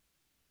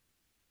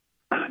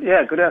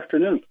 Yeah, good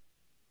afternoon.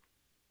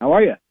 How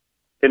are you?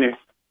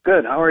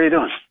 Good. How are you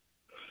doing?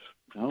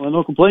 Well,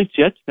 no complaints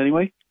yet,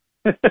 anyway.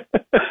 I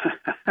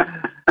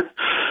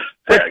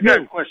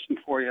got a question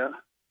for you.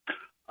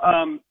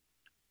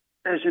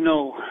 As you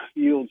know,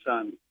 yields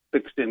on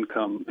fixed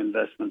income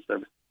investments are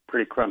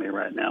pretty crummy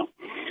right now.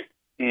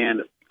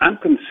 And I'm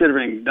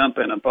considering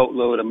dumping a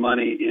boatload of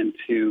money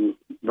into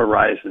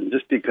Verizon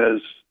just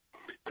because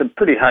it's a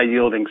pretty high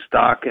yielding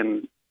stock.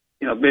 And,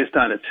 based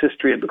on its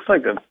history, it looks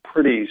like a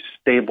pretty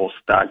stable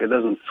stock. It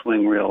doesn't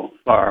swing real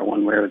far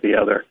one way or the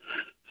other.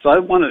 So I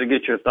wanted to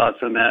get your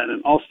thoughts on that.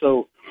 And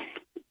also,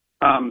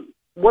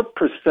 what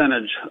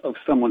percentage of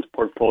someone's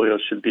portfolio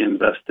should be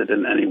invested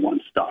in any one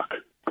stock?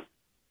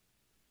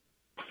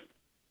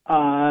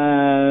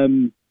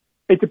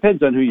 It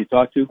depends on who you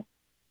talk to.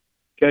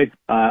 Okay.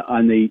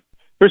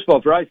 First of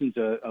all, Verizon's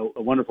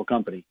a wonderful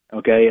company.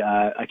 Okay.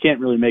 I can't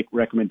really make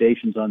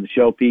recommendations on the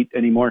show, Pete,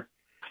 anymore.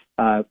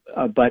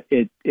 But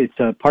it's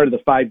a part of the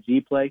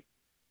 5G play.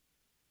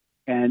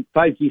 And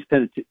 5G's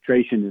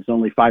penetration is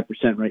only 5%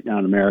 right now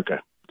in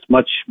America. It's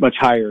much, much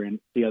higher in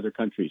the other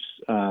countries.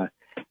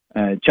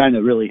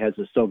 China really has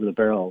us over the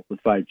barrel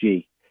with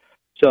 5G.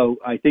 So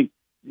I think,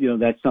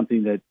 that's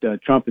something that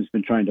Trump has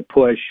been trying to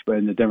push,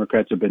 and the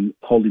Democrats have been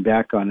holding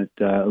back on it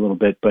a little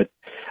bit. But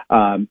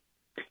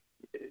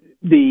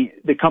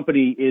the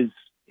company is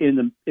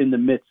in the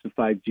midst of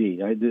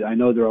 5G. I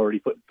know they're already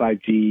putting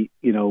 5G,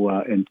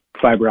 and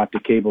fiber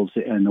optic cables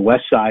on the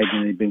west side,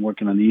 and they've been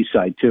working on the east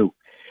side too.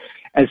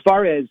 As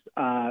far as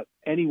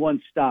any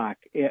one stock,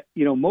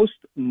 most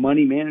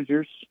money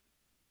managers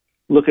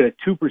look at a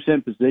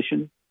 2%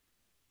 position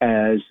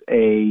as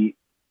a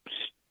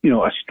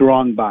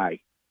strong buy.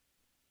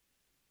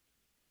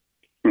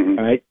 Mm-hmm.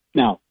 All right.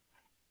 Now,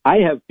 I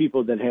have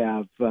people that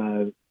have,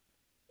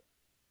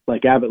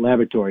 like Abbott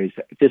Laboratories,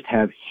 just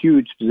have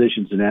huge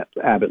positions in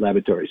Abbott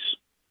Laboratories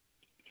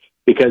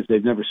because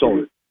they've never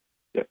sold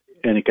it.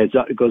 And it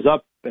goes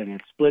up and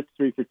it splits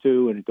 3 for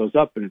 2, and it goes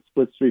up and it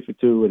splits 3 for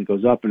 2, and it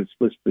goes up and it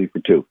splits 3 for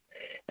 2.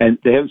 And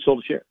they haven't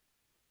sold a share.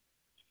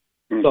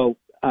 Mm-hmm. So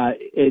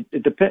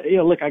it depends.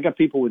 Look, I got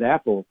people with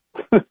Apple.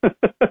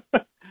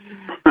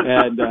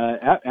 And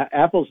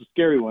Apple's a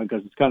scary one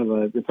because it's kind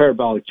of a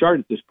parabolic chart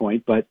at this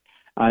point, but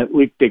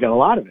they got a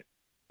lot of it.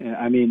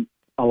 I mean,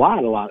 a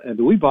lot. And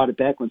we bought it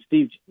back when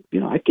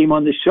I came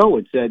on this show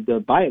and said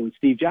buy it when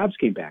Steve Jobs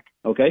came back.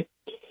 Okay,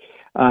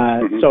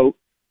 Mm-hmm. So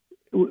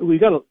we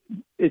got to.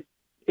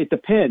 It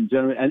depends.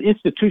 An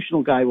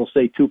institutional guy will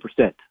say 2%.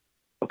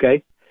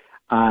 Okay,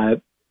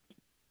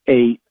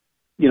 you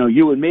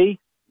and me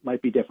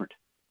might be different.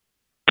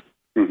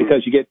 Mm-hmm.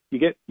 Because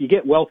you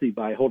get wealthy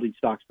by holding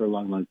stocks for a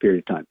long, long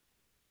period of time.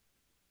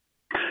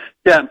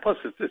 Yeah, and plus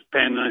it's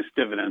paying a nice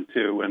dividend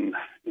too, and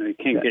you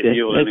can't get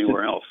yield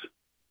anywhere else.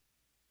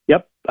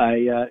 Yep.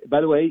 By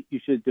the way, you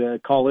should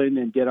call in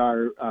and get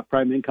our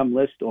prime income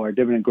list or our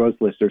dividend growth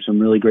list. There's some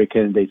really great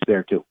candidates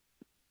there too.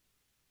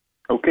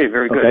 Okay,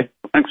 very good. Okay.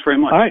 Well, thanks very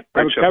much. All right.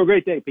 Have a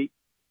great day, Pete.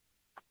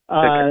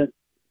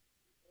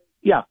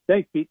 Yeah,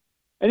 thanks, Pete.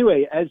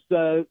 Anyway, as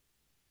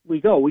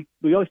we go,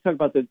 we always talk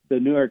about the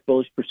New York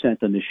bullish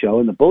percent on this show,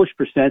 and the bullish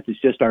percent is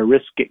just our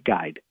risk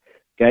guide.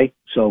 Okay,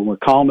 so we're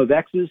column of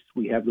X's,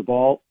 we have the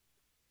ball.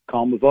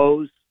 Column of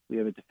O's, we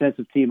have a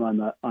defensive team on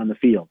the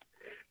field.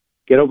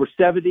 Get over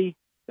 70,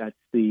 that's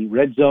the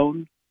red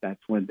zone.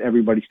 That's when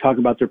everybody's talking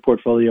about their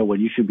portfolio,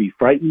 when you should be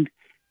frightened.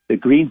 The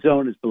green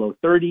zone is below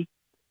 30.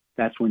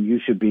 That's when you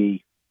should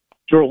be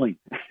drooling.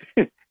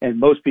 And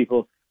most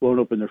people won't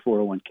open their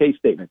 401k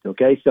statements.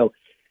 Okay, so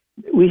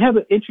we have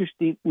a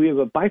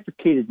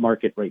bifurcated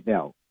market right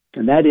now,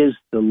 and that is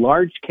the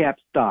large cap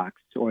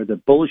stocks, or the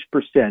bullish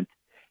percent,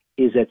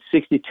 is at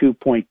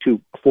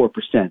 62.24%.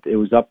 It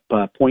was up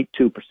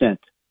 0.2%,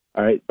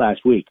 all right,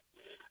 last week.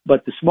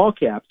 But the small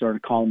caps are in a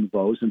column of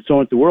O's, and so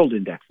aren't the world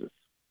indexes.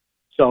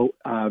 So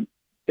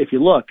if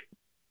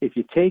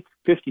you take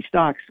 50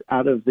 stocks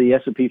out of the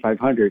S&P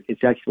 500,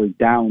 it's actually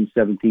down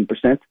 17%.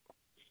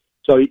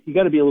 So you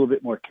got to be a little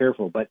bit more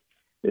careful. But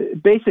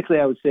basically,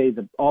 I would say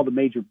that all the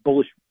major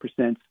bullish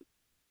percents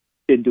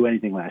didn't do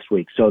anything last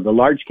week. So the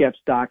large cap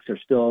stocks are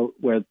still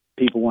where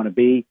people want to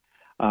be.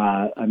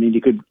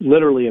 You could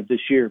literally of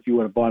this year, if you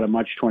would have bought on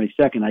March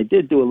 22nd, I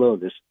did do a little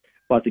of this,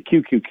 bought the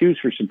QQQs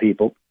for some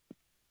people.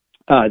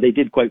 They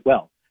did quite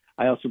well.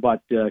 I also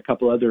bought a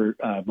couple other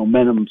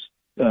momentum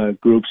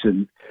groups,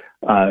 and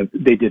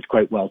they did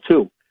quite well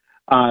too.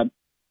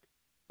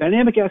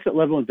 Dynamic asset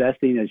level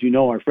investing, as you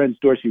know, our friends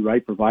Dorsey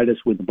Wright provide us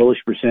with the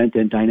bullish percent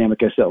and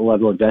dynamic asset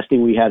level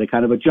investing. We had a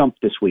kind of a jump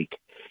this week,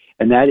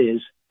 and that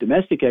is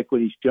domestic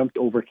equities jumped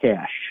over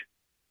cash.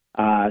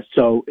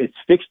 So it's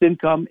fixed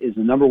income is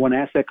the number one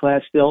asset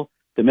class still.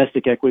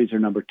 Domestic equities are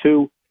number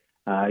two.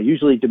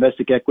 Usually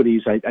domestic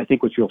equities, I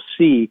think what you'll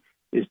see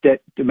is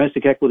that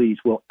domestic equities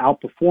will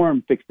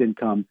outperform fixed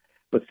income,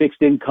 but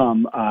fixed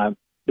income,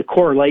 the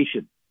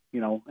correlation,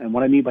 and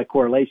what I mean by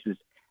correlation is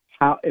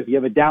if you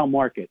have a down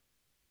market,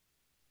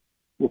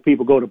 will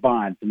people go to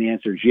bonds? And the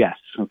answer is yes.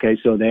 Okay,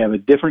 so they have a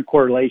different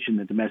correlation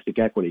than domestic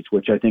equities,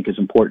 which I think is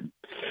important.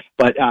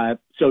 But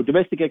so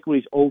domestic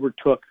equities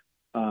overtook.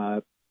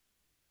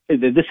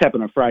 This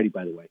happened on Friday,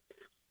 by the way.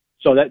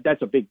 So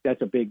that's a big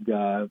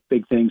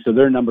thing. So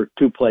they're number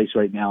two place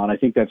right now, and I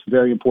think that's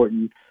very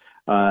important.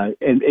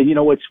 And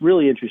what's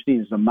really interesting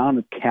is the amount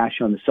of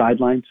cash on the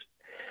sidelines.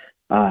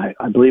 I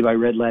believe I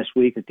read last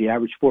week that the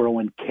average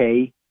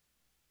 401k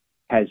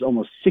has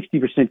almost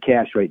 60%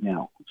 cash right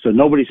now. So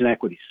nobody's in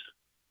equities.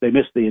 They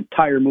missed the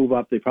entire move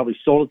up. They probably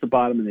sold at the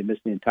bottom, and they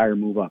missed the entire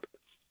move up.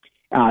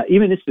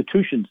 Even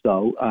institutions,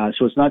 though,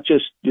 so it's not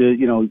just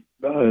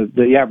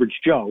the average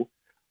Joe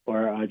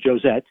or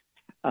Josette.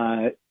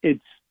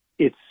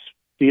 It's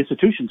the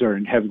institutions are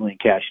heavily in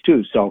cash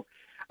too. So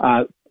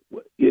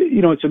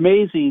it's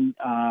amazing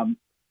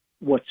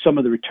what some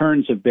of the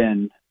returns have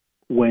been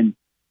when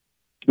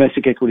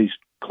domestic equities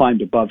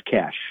climbed above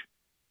cash.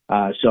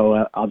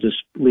 So I'll just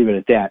leave it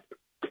at that.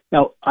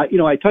 Now,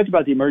 I talked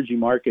about the emerging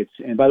markets,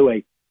 and by the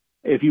way,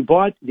 if you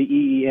bought the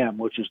EEM,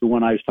 which is the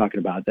one I was talking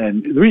about,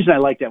 then the reason I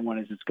like that one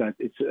is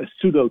it's a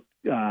pseudo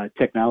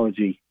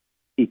technology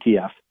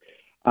ETF.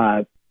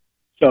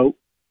 So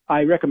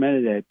I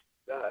recommended it.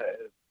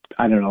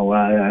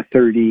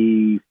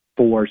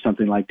 34,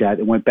 something like that.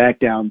 It went back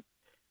down,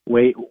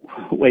 way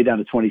down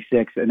to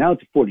 26, and now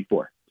it's at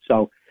 44.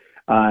 So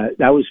that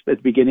was at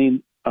the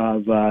beginning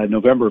of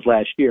November of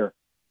last year.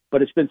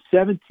 But it's been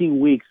 17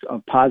 weeks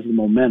of positive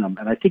momentum,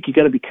 and I think you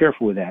got to be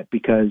careful with that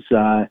because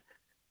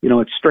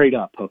it's straight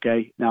up.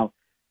 Okay, now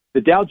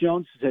the Dow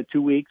Jones has had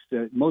 2 weeks.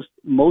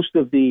 Most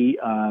of the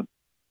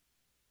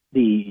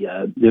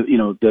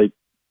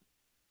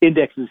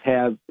indexes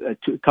have a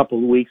couple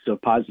of weeks of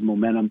positive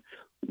momentum,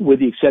 with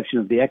the exception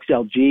of the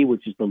XLG,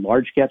 which is the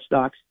large cap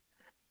stocks,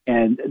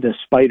 and the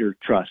Spider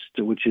Trust,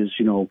 which is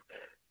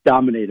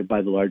dominated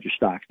by the larger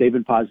stocks. They've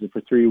been positive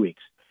for 3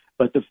 weeks.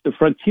 But the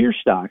frontier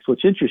stocks,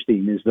 what's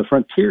interesting is the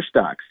frontier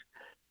stocks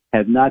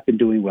have not been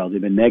doing well. They've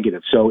been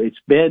negative. So it's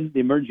been the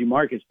emerging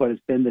markets, but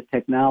it's been the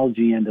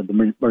technology end of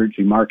the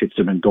emerging markets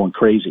that have been going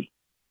crazy.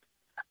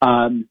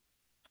 I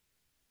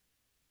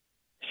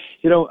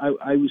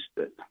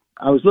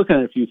was looking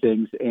at a few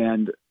things,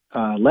 and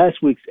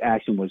last week's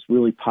action was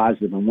really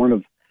positive. And one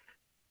of,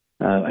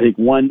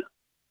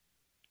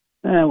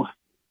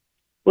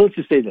 let's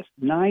just say this: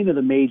 9 of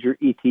the major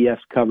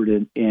ETFs covered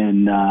in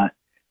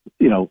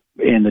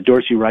the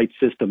Dorsey Wright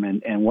system,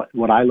 and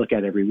what I look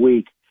at every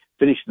week,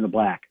 finished in the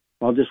black.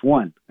 Well, just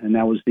one, and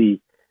that was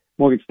the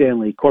Morgan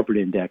Stanley Corporate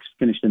Index,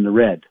 finished in the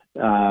red.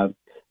 So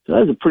that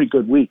was a pretty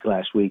good week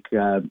last week.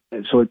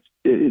 So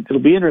it'll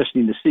be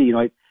interesting to see.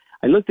 I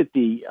looked at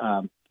the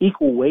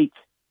equal weight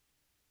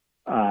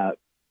ETF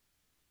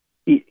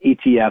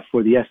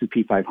for the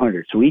S&P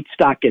 500. So each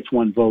stock gets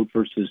one vote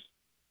versus,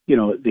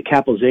 the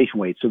capitalization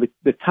weight. So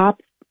the top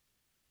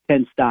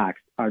 10 stocks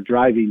are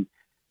driving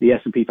the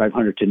S&P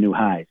 500 to new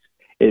highs.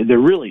 They're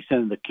really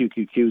sending the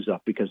QQQs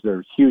up because there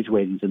are huge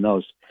weightings in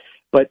those.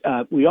 But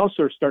we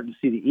also are starting to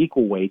see the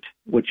equal weight,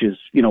 which is,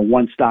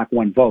 one stock,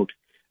 one vote,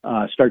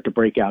 start to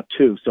break out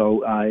too.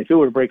 So if it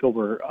were to break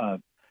over,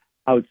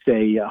 I would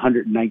say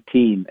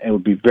 119, it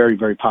would be very,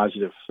 very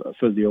positive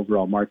for the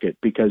overall market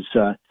because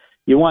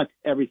you want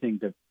everything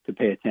to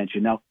pay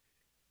attention. Now,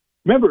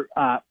 remember,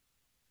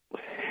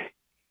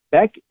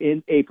 back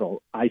in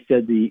April, I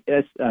said the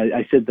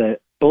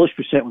bullish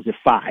percent was at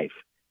 5,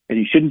 and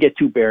you shouldn't get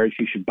too bearish.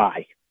 You should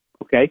buy,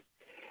 okay?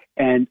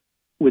 And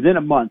within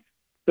a month,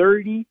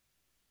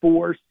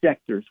 34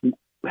 sectors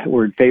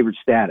were in favored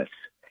status.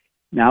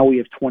 Now we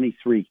have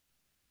 23.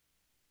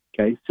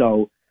 Okay,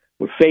 so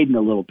we're fading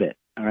a little bit.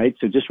 All right,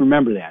 so just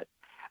remember that.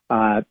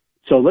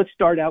 So let's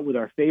start out with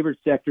our favorite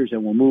sectors,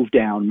 and we'll move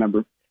down.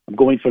 Remember, I'm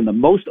going from the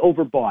most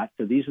overbought,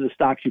 so these are the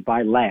stocks you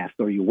buy last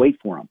or you wait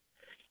for them.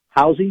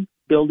 Housing,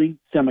 building,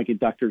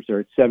 semiconductors are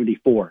at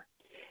 74.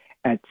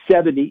 At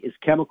 70 is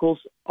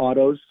chemicals,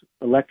 autos,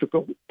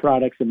 electrical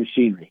products, and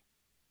machinery.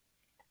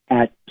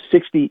 At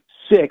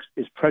 66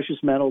 is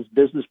precious metals,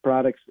 business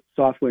products,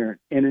 software,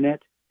 and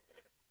internet.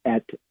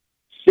 At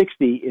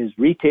 60 is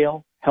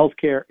retail,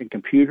 healthcare, and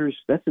computers.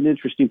 That's an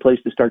interesting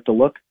place to start to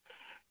look.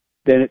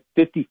 Then at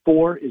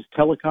 54 is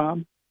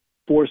telecom,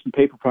 forest and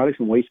paper products,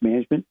 and waste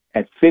management.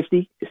 At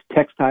 50 is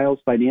textiles,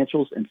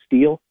 financials, and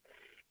steel.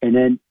 And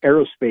then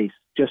aerospace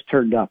just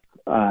turned up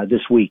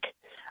this week.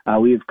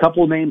 We have a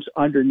couple of names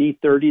underneath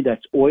 30.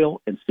 That's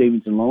oil and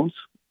savings and loans.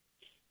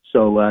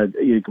 So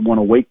you want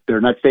to wait.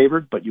 They're not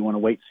favored, but you want to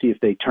wait to see if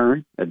they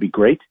turn. That'd be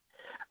great.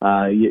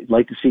 You'd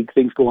like to see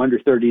things go under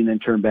 30 and then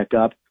turn back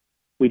up.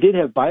 We did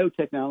have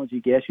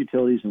biotechnology, gas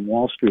utilities, and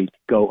Wall Street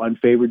go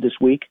unfavored this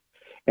week.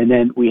 And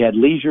then we had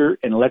leisure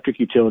and electric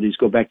utilities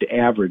go back to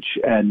average.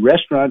 And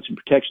restaurants and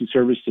protection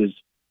services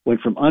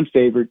went from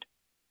unfavored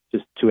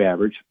just to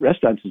average.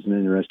 Restaurants is an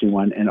interesting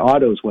one. And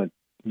autos went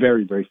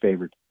very, very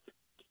favored.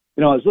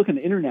 I was looking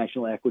at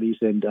international equities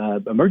and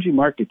emerging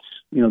markets.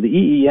 The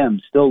EEM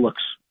still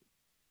looks,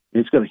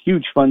 it's got a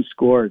huge fund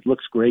score. It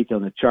looks great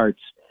on the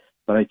charts.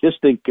 But I just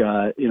think,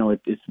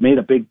 it's made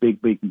a big,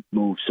 big, big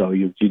move. So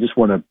you just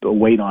want to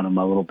wait on them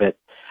a little bit,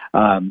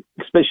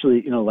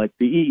 especially, like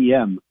the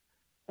EEM,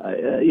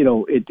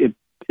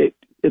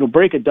 it'll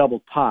break a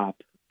double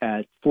top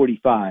at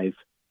 45,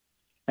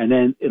 and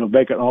then it'll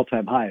break an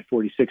all-time high at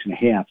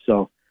 46.5.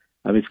 So,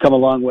 it's come a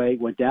long way.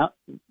 Went down,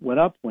 went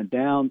up, went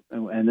down,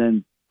 and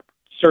then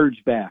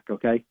surged back,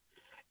 okay?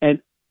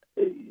 And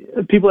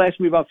people ask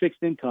me about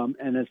fixed income,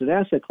 and as an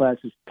asset class,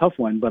 it's a tough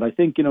one, but I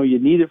think, you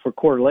need it for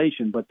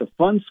correlation. But the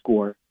fund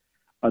score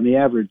on the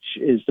average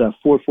is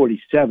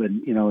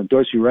 447, and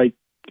Dorsey Wright,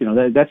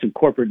 that's in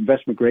corporate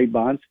investment grade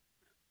bonds.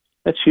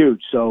 That's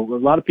huge. So a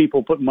lot of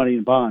people put money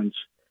in bonds.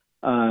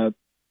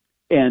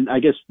 And I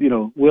guess,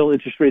 will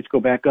interest rates go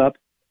back up?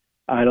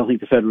 I don't think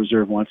the Federal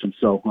Reserve wants them,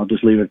 so I'll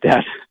just leave it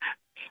at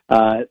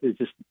that. It's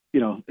just,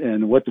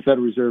 and what the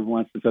Federal Reserve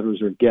wants, the Federal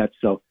Reserve gets.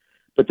 So,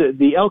 but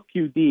the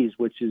LQDs,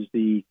 which is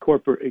the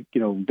corporate,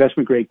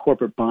 investment grade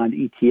corporate bond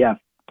ETF,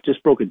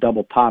 just broke a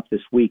double top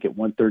this week at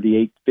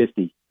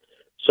 138.50.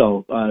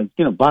 So,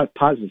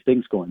 positive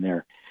things going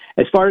there.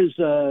 As far as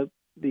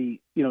the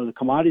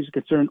commodities are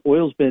concerned,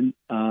 oil's been,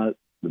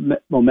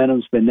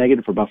 momentum's been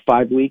negative for about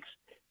 5 weeks.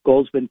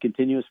 Gold's been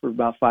continuous for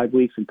about 5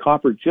 weeks, and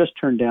copper just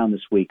turned down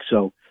this week.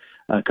 So,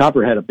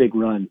 copper had a big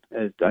run.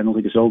 I don't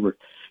think it's over.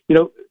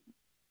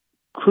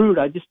 Crude,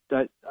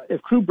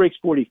 if crude breaks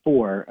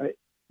 44,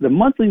 the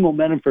monthly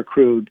momentum for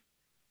crude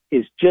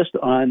is just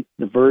on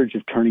the verge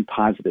of turning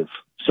positive.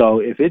 So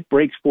if it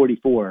breaks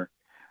 44,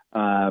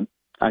 I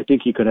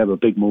think you could have a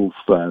big move,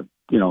 a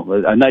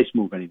nice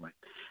move anyway.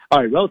 All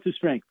right, relative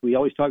strength. We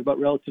always talk about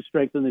relative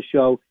strength on the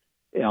show.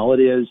 All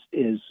it is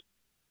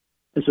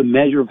it's a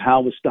measure of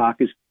how the stock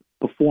is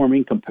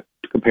performing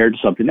compared to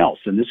something else.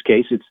 In this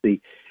case, it's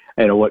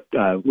what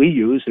we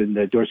use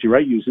and Dorsey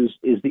Wright uses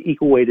is the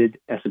equal-weighted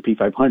S&P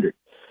 500.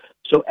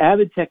 So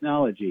Avid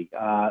Technology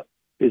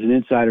is an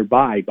insider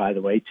buy, by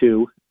the way,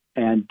 too,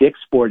 and Dick's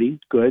Sporting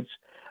Goods,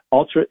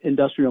 Ultra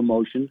Industrial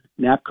Motion,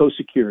 Napco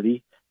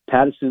Security,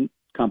 Pattison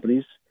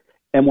Companies,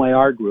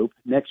 MYR Group,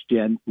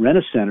 NextGen,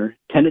 Rent-A-Center,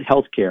 Tenet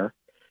Healthcare,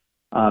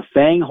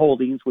 Fang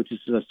Holdings, which is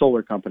a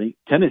solar company,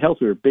 Tenet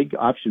Healthcare, big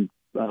option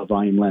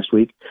volume last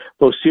week,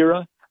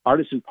 Vocera,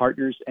 Artisan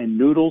Partners, and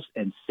Noodles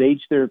and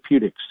Sage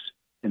Therapeutics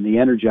in the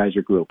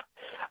Energizer Group.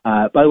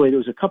 By the way, there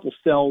was a couple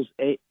cells,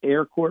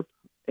 AAR Corp,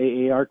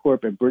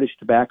 and British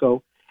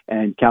Tobacco,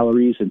 and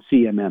Calories and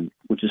CMM,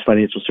 which is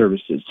financial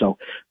services. So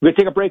we're going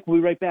to take a break. We'll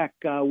be right back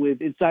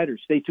with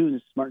Insiders. Stay tuned.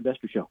 This is Smart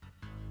Investor Show.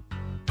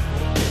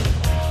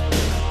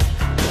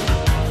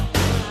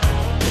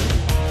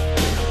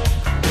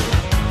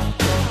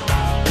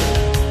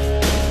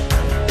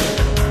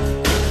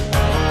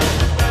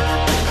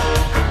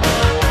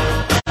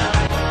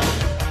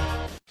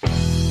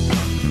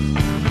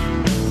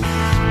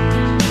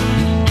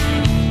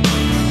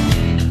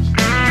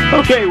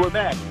 Okay, we're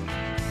back.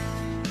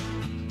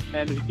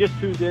 And if you just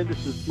tuned in,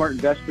 this is Smart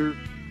Investor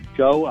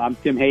Show. I'm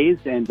Tim Hayes,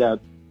 and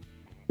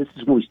this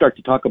is when we start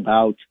to talk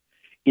about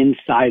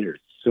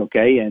insiders,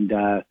 okay? And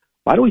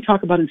why do we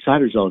talk about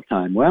insiders all the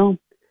time? Well,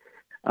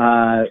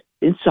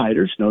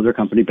 insiders know their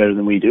company better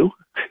than we do.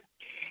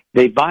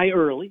 They buy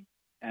early,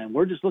 and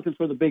we're just looking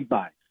for the big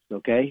buys,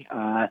 okay?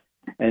 And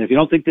if you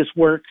don't think this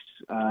works,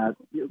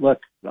 look,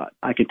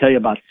 I can tell you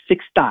about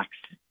 6 stocks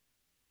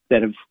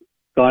that have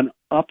gone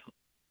up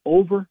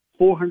over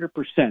 400%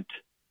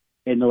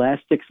 in the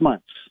last 6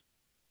 months,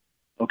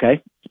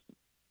 okay?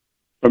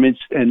 And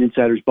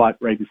insiders bought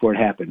right before it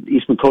happened.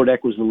 Eastman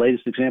Kodak was the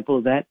latest example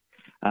of that.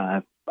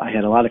 I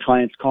had a lot of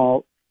clients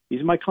call. These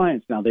are my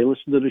clients now. They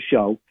listen to the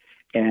show,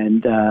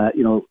 and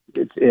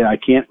I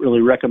can't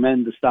really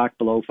recommend the stock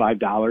below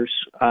 $5.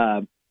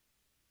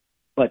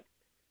 But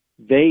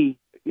they,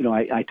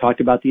 I talked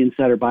about the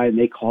insider buy, and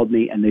they called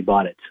me and they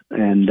bought it,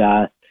 and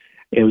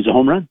it was a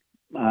home run.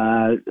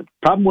 The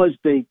problem was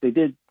they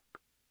did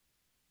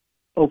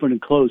open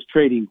and close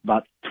trading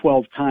about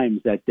 12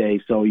 times that day,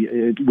 so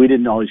we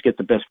didn't always get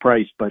the best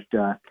price, but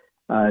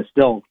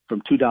still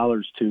from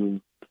 $2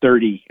 to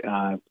 $30,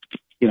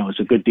 it's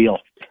a good deal.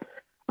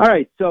 All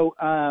right, so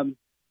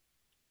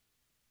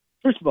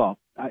first of all,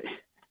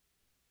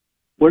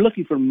 we're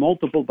looking for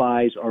multiple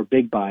buys or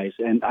big buys,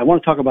 and I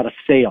want to talk about a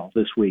sale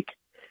this week.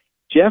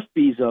 Jeff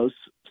Bezos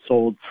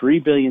sold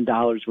 $3 billion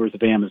worth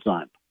of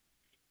Amazon.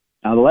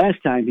 Now, the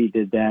last time he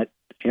did that,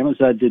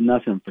 Amazon did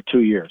nothing for 2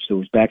 years. It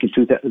was back in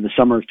the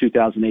summer of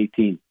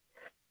 2018.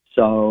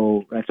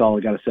 So that's all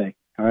I got to say.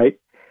 All right.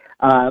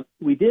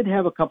 We did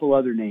have a couple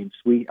other names.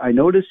 I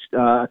noticed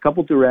a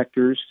couple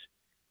directors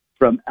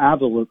from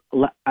Alovir,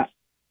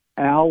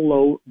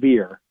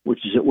 which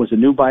was a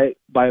new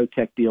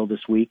biotech deal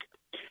this week.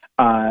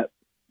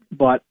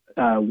 But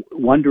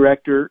one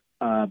director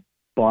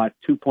bought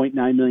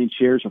 2.9 million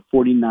shares of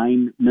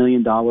 $49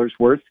 million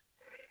worth.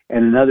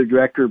 And another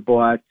director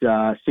bought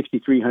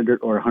 $6,300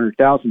 or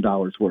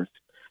 $100,000 worth.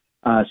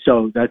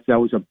 So that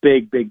was a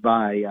big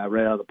buy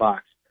right out of the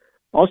box.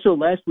 Also,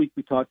 last week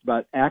we talked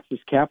about Axis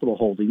Capital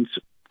Holdings.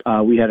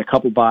 We had a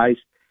couple buys.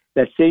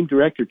 That same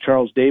director,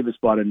 Charles Davis,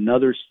 bought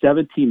another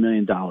 $17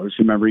 million.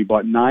 Remember, he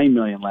bought $9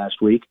 million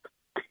last week.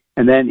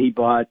 And then he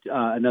bought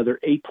another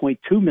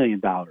 $8.2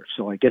 million.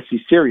 So I guess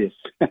he's serious.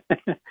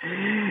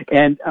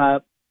 And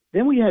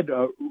then we had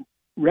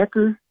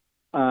Recker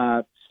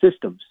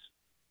Systems.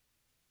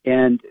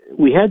 And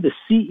we had the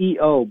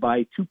CEO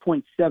buy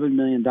 $2.7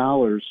 million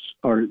or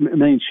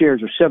million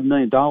shares or $7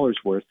 million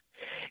worth.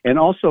 And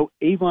also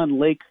Avon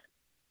Lake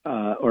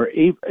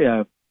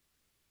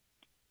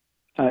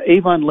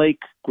Avon Lake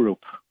Group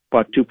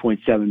bought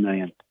 $2.7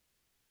 million.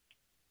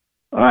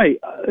 All right.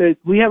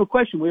 We have a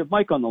question. We have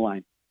Mike on the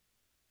line.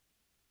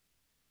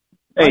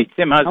 Hey,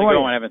 Tim, how's it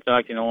going? I haven't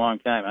talked to you in a long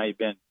time. How you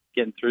been?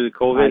 Getting through the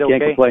COVID? I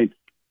can't complain.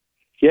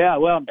 Yeah,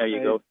 well, there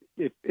you go.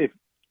 If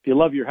you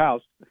love your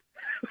house.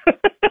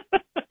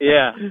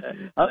 Yeah.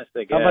 How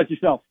about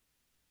yourself?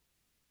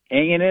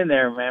 Hanging in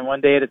there, man.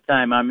 One day at a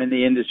time. I'm in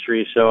the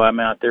industry, so I'm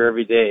out there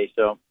every day.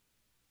 So,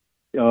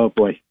 oh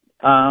boy.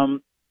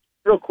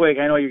 Real quick,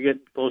 I know you're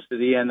getting close to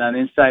the end on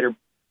insider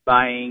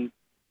buying.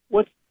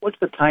 what's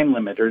the time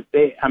limit? Or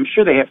I'm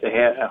sure they have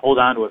to hold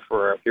on to it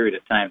for a period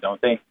of time, don't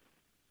they?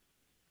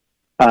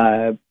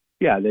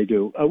 Yeah, they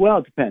do. Well,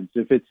 it depends.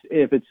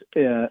 If it's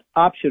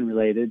option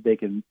related, they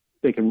can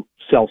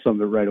sell some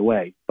of it right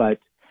away. But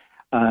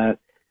the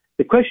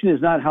question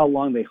is not how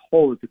long they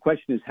hold it. The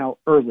question is how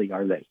early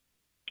are they?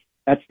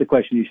 That's the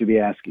question you should be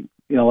asking.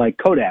 Like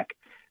Kodak,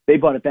 they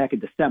bought it back in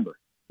December,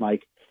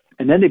 Mike,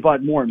 and then they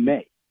bought more in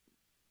May.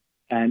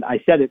 And I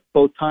said it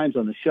both times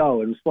on the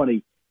show. It was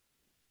funny.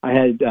 I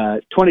had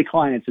 20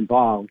 clients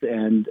involved,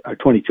 or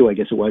 22, I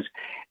guess it was,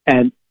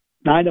 and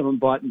 9 of them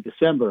bought in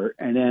December,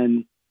 and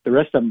then the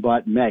rest of them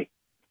bought in May.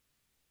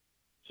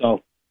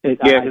 So I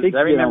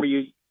remember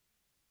you.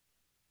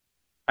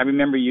 I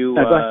remember you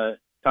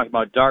talking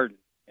about Darden,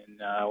 and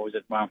was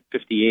it around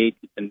 58?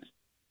 And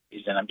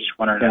I'm just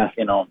wondering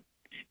if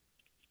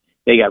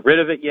they got rid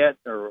of it yet,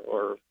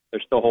 or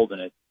they're still holding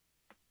it.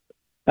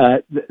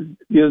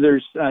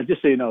 There's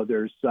just so you know,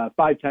 there's 5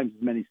 times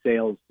as many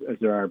sales as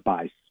there are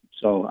buys.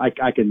 So I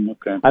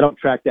don't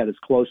track that as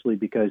closely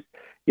because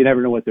you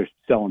never know what they're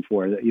selling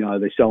for. Are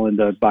they selling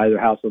to buy their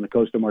house on the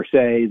coast of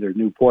Marseille, their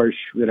new Porsche,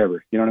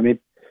 whatever. You know what I mean?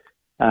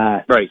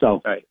 Right.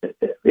 So, right.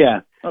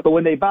 Yeah. Okay. But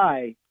when they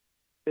buy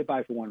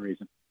for one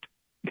reason.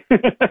 You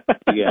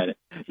got it.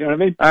 You know what I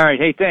mean? All right.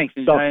 Hey, thanks.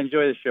 I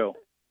enjoy the show.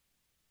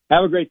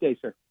 Have a great day,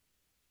 sir.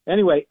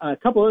 Anyway, a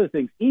couple other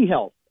things.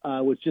 eHealth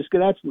was just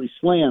got absolutely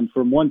slammed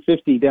from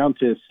 150 down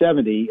to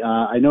 70.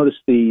 I noticed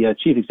the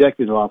chief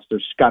executive officer,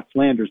 Scott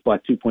Flanders,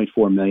 bought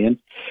 $2.4 million.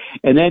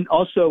 And then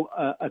also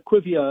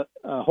Equivia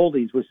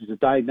Holdings, which is a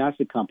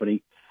diagnostic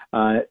company.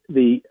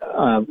 It's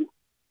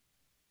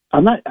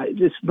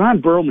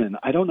Ron Berman.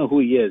 I don't know who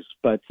he is,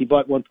 but he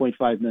bought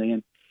 $1.5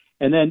 million.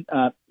 And then,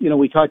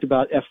 we talked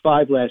about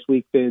F5 last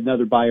week,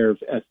 another buyer of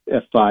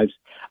F5s.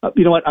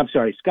 You know what? I'm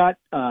sorry. Scott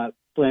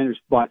Flanders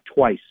bought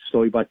twice.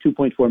 So he bought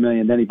 $2.4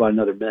 million, then he bought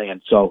another $1 million.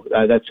 So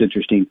that's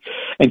interesting.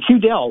 And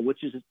QDell,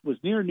 which was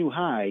near a new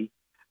high,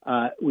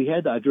 we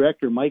had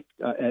director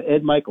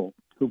Ed Michael,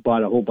 who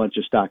bought a whole bunch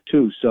of stock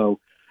too. So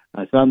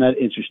I found that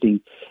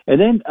interesting. And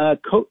then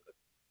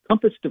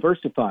Compass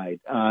Diversified,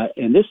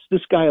 and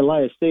this guy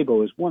Elias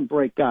Sabo is one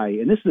bright guy,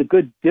 and this is a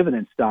good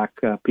dividend stock,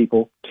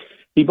 people.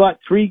 He bought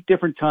 3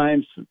 different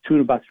times, to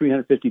about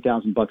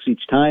 $350,000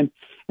 each time,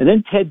 and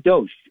then Ted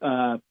Dosh,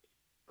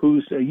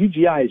 who's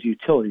UGI is a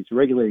utility, it's a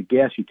regulated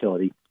gas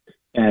utility,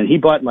 and he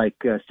bought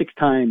 6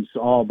 times,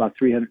 all about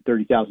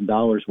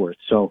 $330,000 worth.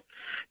 So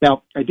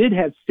now I did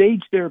have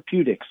Sage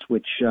Therapeutics,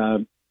 which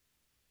has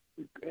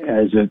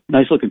a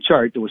nice looking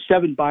chart. There were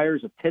 7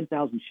 buyers of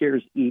 10,000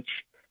 shares each.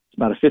 It's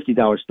about a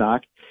 $50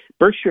 stock.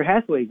 Berkshire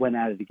Hathaway went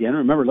at it again.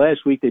 Remember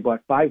last week they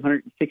bought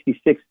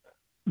 $566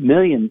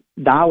 million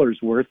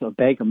worth of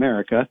Bank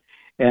America,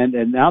 and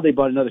now they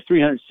bought another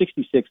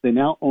 366. They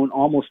now own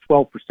almost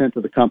 12%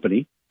 of the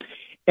company.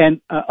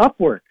 And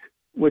Upwork,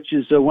 which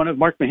is one of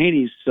Mark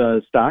Mahaney's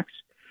stocks,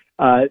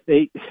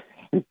 they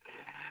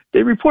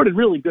reported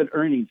really good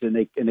earnings, and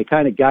they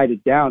kind of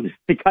guided down.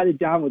 They guided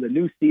down with a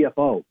new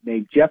CFO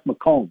named Jeff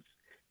McCombs.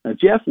 Now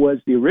Jeff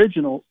was the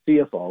original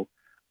CFO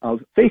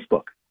of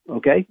Facebook.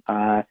 Okay,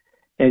 and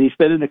he's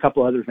been in a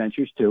couple other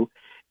ventures too.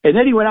 And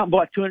then he went out and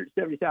bought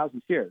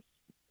 270,000 shares.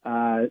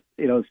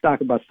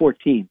 Stock about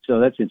 14, so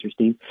that's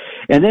interesting.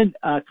 And then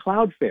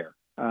Cloudflare,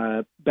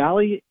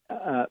 Ballet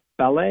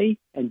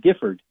and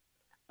Gifford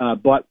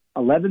bought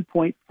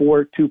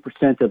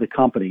 11.42% of the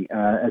company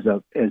as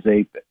a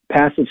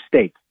passive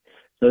stake.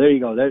 So there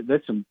you go.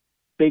 That's some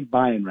big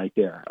buy-in right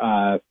there.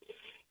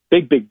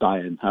 Big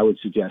buy-in, I would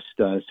suggest.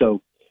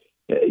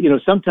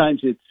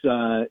 Sometimes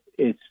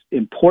it's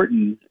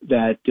important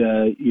that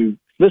you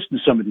listen to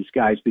some of these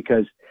guys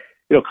because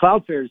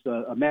Cloudflare is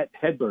a Matt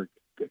Hedberg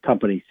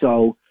company.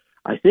 So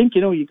I think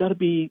you got to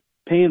be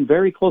paying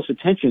very close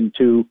attention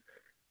to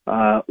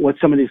what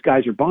some of these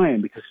guys are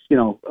buying because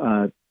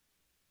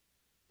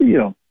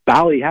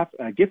Bally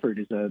Gifford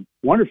is a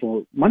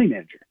wonderful money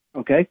manager.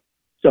 Okay,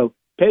 so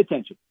pay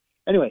attention.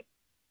 Anyway,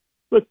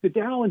 look, the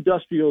Dow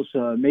Industrials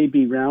may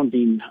be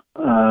rounding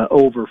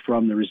over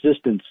from the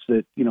resistance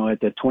that at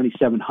the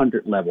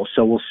 2,700 level.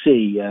 So we'll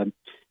see.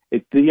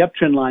 The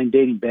uptrend line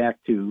dating back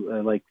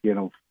to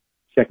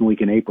second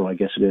week in April, I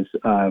guess it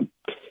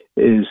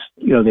is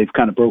they've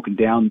kind of broken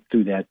down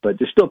through that, but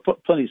there's still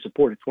plenty of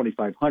support at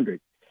 2,500.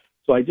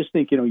 So I just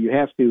think you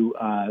have to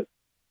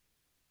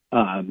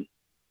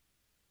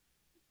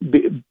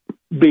be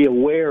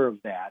aware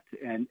of that,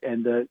 and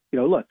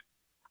look,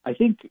 I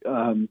think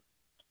I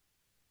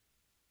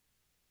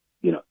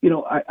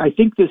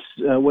think this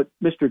what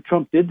Mr.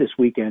 Trump did this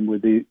weekend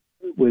with the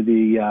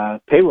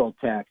payroll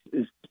tax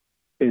is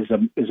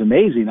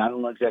amazing. I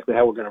don't know exactly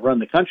how we're going to run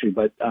the country,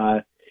 but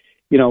I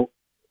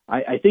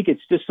think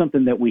it's just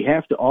something that we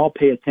have to all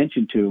pay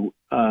attention to,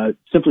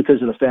 simply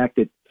because of the fact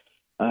that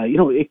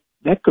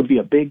that could be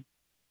a big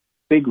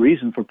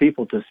reason for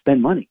people to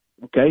spend money.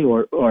 Okay,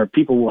 or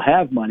people will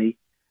have money.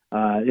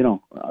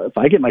 If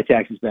I get my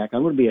taxes back,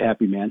 I'm going to be a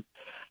happy man.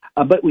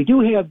 But we do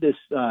have this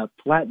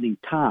flattening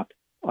top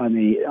on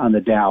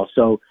the Dow.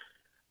 So,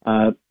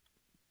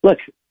 look,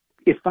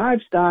 if 5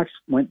 stocks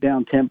went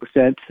down 10%,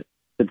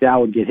 the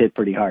Dow would get hit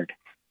pretty hard.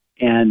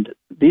 And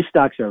these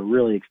stocks are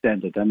really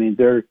extended. I mean,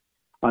 they're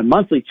on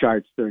monthly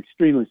charts, they're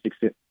extremely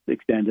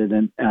extended.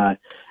 And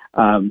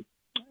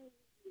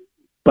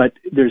but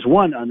there's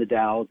one on the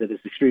Dow that is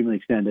extremely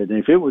extended. And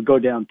if it would go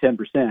down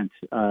 10%,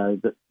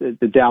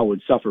 the Dow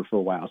would suffer for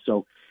a while.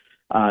 So,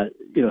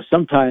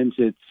 sometimes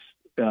it's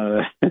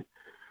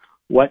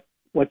what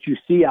you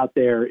see out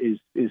there is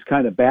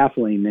kind of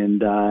baffling.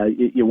 And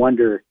you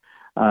wonder,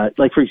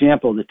 like, for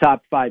example, the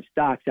top 5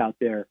 stocks out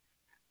there,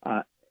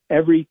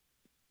 every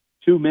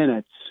 2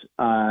 minutes,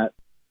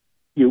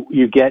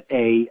 you get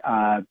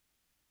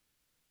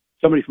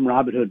somebody from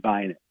Robinhood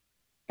buying it.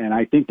 And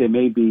I think they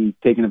may be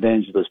taking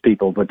advantage of those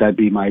people, but that'd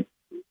be my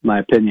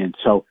opinion.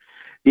 So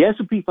the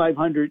S&P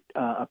 500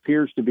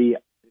 appears to be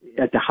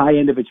at the high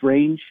end of its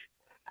range.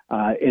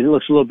 It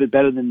looks a little bit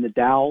better than the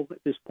Dow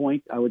at this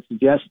point, I would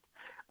suggest.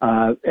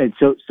 And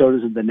so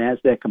does the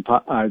NASDAQ,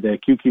 the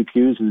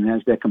QQQs and the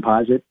NASDAQ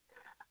Composite.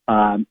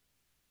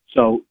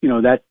 So,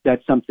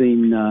 that's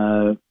something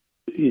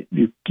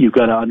you've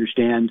got to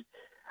understand.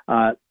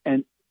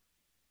 And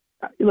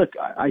look,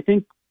 I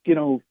think,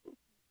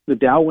 the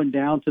Dow went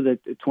down to the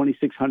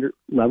 2,600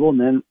 level and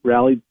then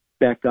rallied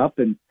back up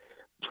and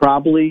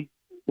probably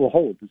will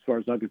hold as far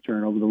as I'm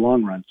concerned over the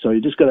long run. So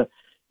you got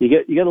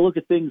to look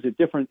at things in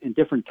different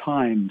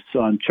times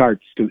on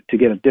charts to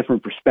get a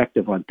different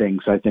perspective on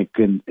things, I think,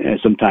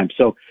 sometimes.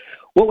 So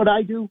what would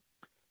I do?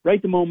 Right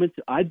at the moment,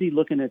 I'd be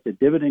looking at the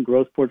dividend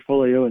growth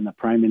portfolio and the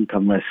prime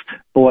income list.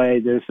 Boy,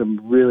 there's some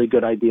really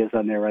good ideas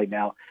on there right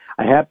now.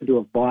 I happen to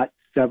have bought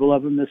several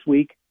of them this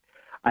week.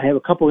 I have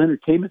a couple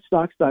entertainment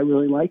stocks that I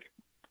really like.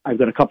 I've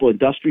got a couple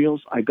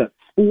industrials. I've got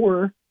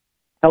 4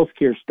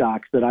 healthcare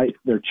stocks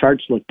their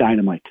charts look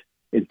dynamite,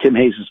 in Tim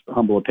Hayes'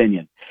 humble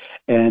opinion.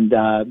 And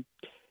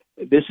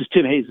this is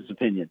Tim Hayes'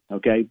 opinion,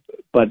 okay?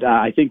 But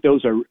I think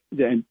those are,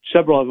 and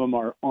several of them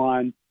are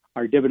on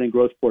our dividend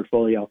growth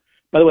portfolio.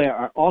 By the way,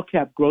 our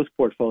all-cap growth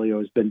portfolio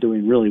has been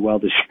doing really well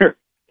this year.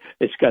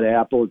 It's got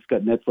Apple, it's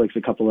got Netflix,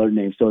 a couple other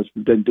names, so it's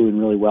been doing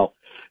really well.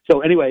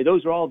 So anyway,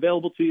 those are all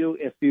available to you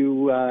if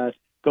you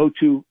go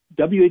to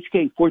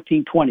WHK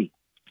 1420.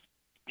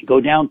 Go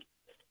down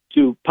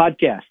to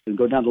podcasts and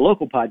go down to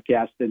local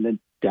podcasts and then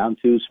down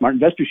to Smart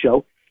Investor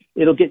Show.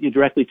 It'll get you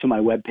directly to my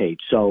webpage.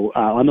 So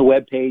on the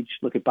webpage,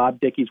 look at Bob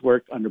Dickey's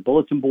work under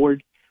Bulletin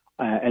Board.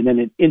 And then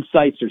in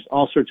Insights, there's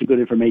all sorts of good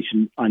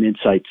information on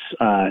Insights.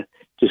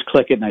 Just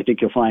click it, and I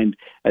think you'll find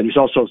there's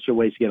all sorts of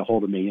ways to get a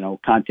hold of me.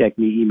 Contact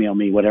me, email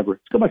me, whatever.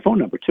 It's got my phone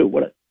number, too.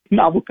 What a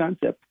novel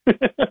concept.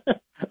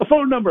 A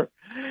phone number.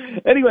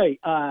 Anyway,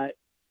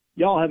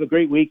 y'all have a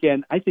great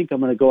weekend. I think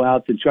I'm going to go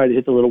out and try to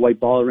hit the little white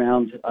ball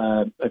around.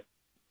 I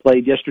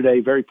played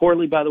yesterday very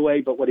poorly, by the way,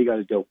 but what do you got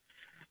to do?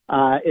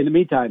 In the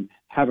meantime,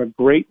 have a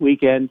great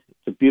weekend.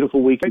 It's a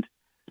beautiful weekend.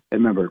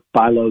 And remember,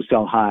 buy low,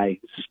 sell high.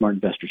 It's the Smart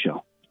Investor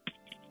Show.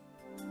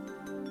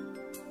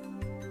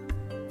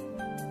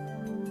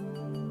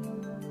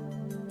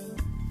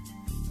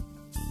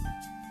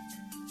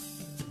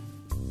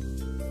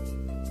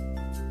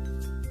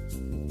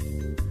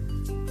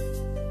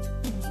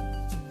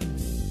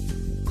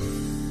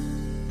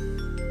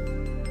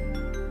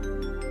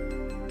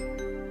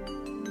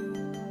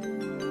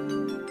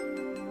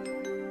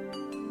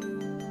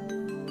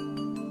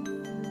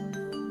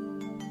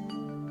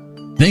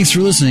 Thanks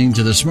for listening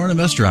to the Smart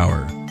Investor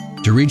Hour.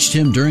 To reach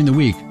Tim during the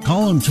week,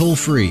 call him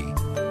toll-free,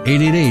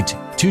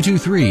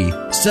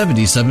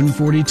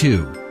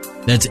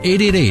 888-223-7742. That's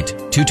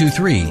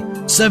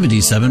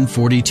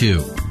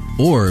 888-223-7742.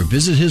 Or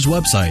visit his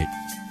website,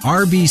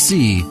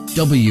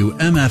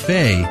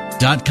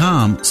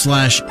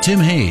 rbcwmfa.com/Tim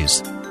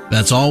Hayes.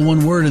 That's all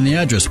one word in the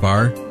address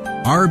bar,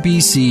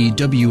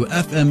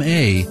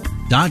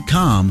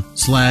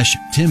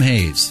 rbcwfma.com/Tim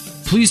Hayes.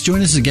 Please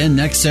join us again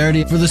next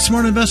Saturday for the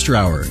Smart Investor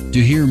Hour to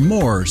hear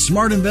more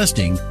smart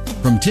investing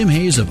from Tim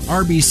Hayes of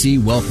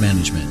RBC Wealth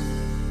Management.